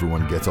hope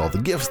everyone gets all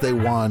the gifts they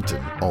want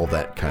and all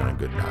that kind of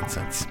good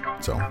nonsense.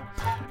 So,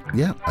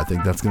 yeah, I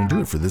think that's going to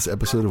do it for this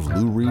episode of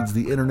Lou Reads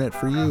the Internet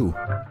for You.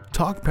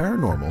 Talk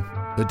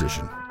Paranormal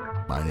Edition.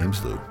 My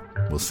name's Lou.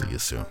 We'll see you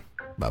soon.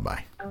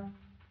 Bye-bye.